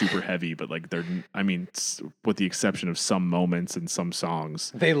look super heavy, but like I mean, with the exception of some moments and some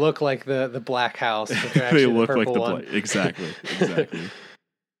songs, they look like the Black House. They look like exactly.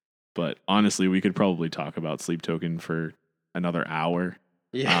 But honestly, we could probably talk about Sleep Token for another hour.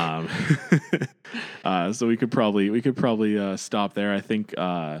 Yeah. So we could probably stop there. I think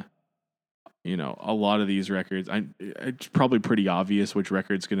you know, a lot of these records, it's probably pretty obvious which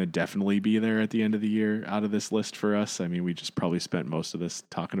record's going to definitely be there at the end of the year out of this list for us. I mean, we just probably spent most of this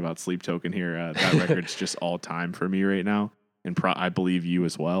talking about Sleep Token here. That record's just all time for me right now, and I believe you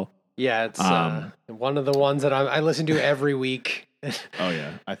as well. Yeah, it's one of the ones that I listen to every week. Oh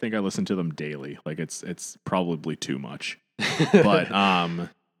yeah, I think I listen to them daily. Like, it's probably too much, but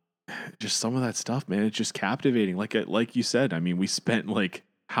just some of that stuff, man, it's just captivating. Like you said, I mean, we spent like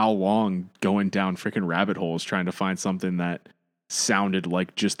how long going down freaking rabbit holes trying to find something that sounded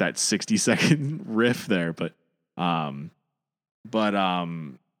like just that 60-second riff there. But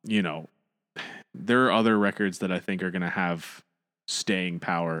you know, there are other records that I think are going to have staying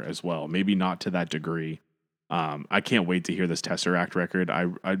power as well. Maybe not to that degree. I can't wait to hear this Tesseract record.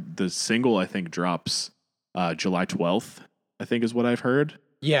 The single I think drops July 12th, I think is what I've heard.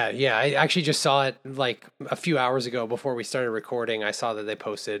 Yeah. I actually just saw it like a few hours ago before we started recording. I saw that they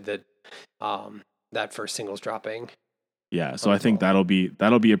posted that that first single's dropping. Yeah, so I think that'll be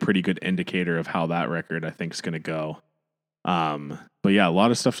a pretty good indicator of how that record I think is going to go. But yeah, a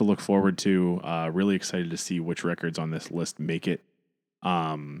lot of stuff to look forward to. Really excited to see which records on this list make it.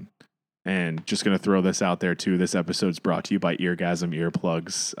 And just going to throw this out there too. This episode's brought to you by Eargasm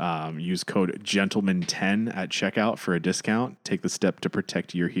Earplugs. Use code Gentleman10 at checkout for a discount. Take the step to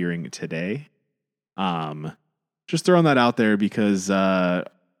protect your hearing today. Just throwing that out there because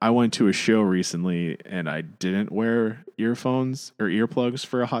I went to a show recently and I didn't wear earphones or earplugs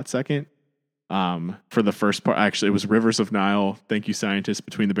for a hot second. For the first part, actually, it was Rivers of Nile. Thank you, scientists,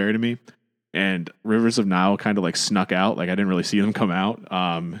 between the bear to me. And Rivers of Nile kind of like snuck out. Like I didn't really see them come out.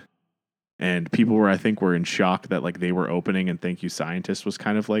 And people were in shock that like they were opening, and Thank You, Scientist was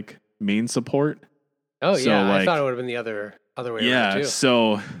kind of like main support. Oh so, yeah, like, I thought it would have been the other way around too.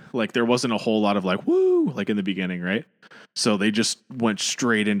 So like there wasn't a whole lot of like woo like in the beginning, right? So they just went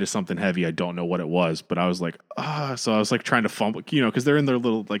straight into something heavy. I don't know what it was, but I was like, so I was like trying to fumble, because they're in their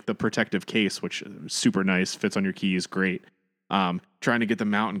little like the protective case, which is super nice, fits on your keys, great. Trying to get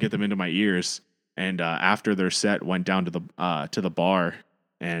them out and get them into my ears. And after their set, went down to the bar,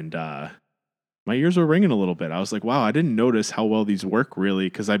 and my ears were ringing a little bit. I was like, wow, I didn't notice how well these work really,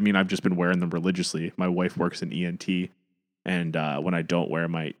 because I mean I've just been wearing them religiously. My wife works in ENT, and when I don't wear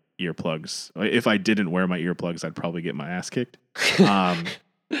my earplugs, if I didn't wear my earplugs, I'd probably get my ass kicked. I'm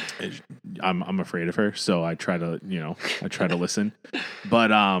afraid of her, so I try to listen. But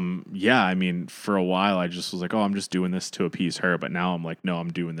yeah, I mean, for a while I just was like, oh, I'm just doing this to appease her. But now I'm like, no,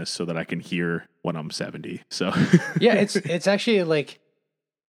 I'm doing this so that I can hear when I'm 70. So yeah, it's actually like,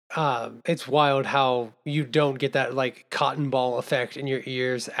 it's wild how you don't get that like cotton ball effect in your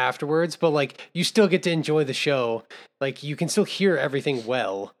ears afterwards, but like you still get to enjoy the show. Like you can still hear everything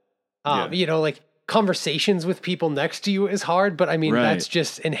well. Like conversations with people next to you is hard, but I mean, that's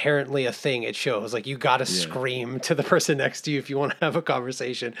just inherently a thing it shows. Like you got to scream to the person next to you if you want to have a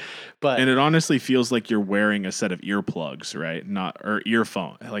conversation. And it honestly feels like you're wearing a set of earplugs, right? Or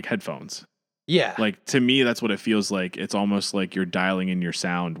earphone, like headphones. Yeah. Like to me, that's what it feels like. It's almost like you're dialing in your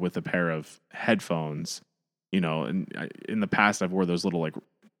sound with a pair of headphones, and in the past I've wore those little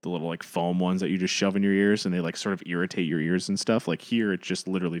foam ones that you just shove in your ears and they like sort of irritate your ears and stuff. Like here, it just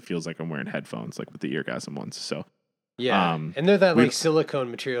literally feels like I'm wearing headphones, like with the Eargasm ones. So yeah, and they're that like silicone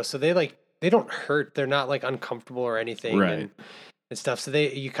material, so they don't hurt. They're not like uncomfortable or anything, right? And stuff. So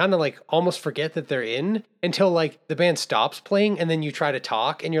you kind of like almost forget that they're in until like the band stops playing, and then you try to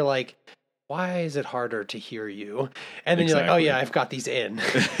talk, and you're like, why is it harder to hear you? And then you're like, oh yeah, I've got these in.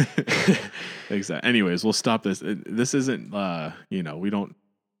 Exactly. Anyways, we'll stop this. This isn't, we're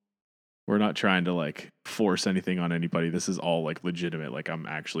not trying to like force anything on anybody. This is all like legitimate. Like I'm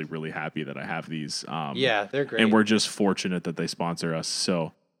actually really happy that I have these. Yeah, they're great. And we're just fortunate that they sponsor us.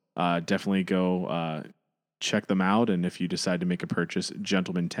 So definitely go check them out. And if you decide to make a purchase,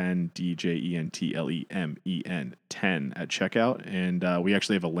 Gentleman10, DJENTLEMEN 10 at checkout. And we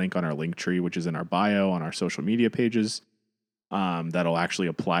actually have a link on our link tree, which is in our bio on our social media pages. That'll actually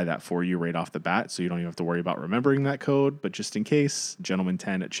apply that for you right off the bat, so you don't even have to worry about remembering that code. But just in case,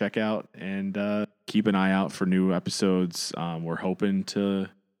 Gentleman10 at checkout, and keep an eye out for new episodes. We're hoping to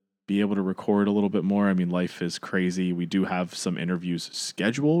be able to record a little bit more. I mean, life is crazy. We do have some interviews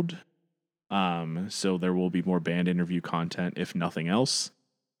scheduled, so there will be more band interview content, if nothing else.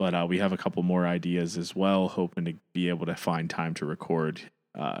 But we have a couple more ideas as well, hoping to be able to find time to record,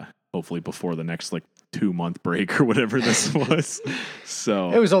 hopefully before the next 2-month break or whatever this was.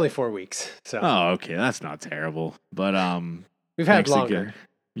 So it was only 4 weeks. So okay, that's not terrible. But we've had longer. Again.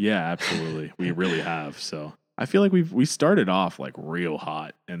 Yeah, absolutely. We really have. So I feel like we started off like real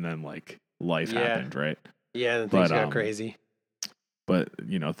hot, and then like life happened, right? Yeah, and things got crazy. But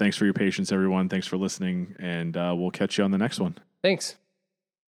thanks for your patience, everyone. Thanks for listening, and we'll catch you on the next one. Thanks.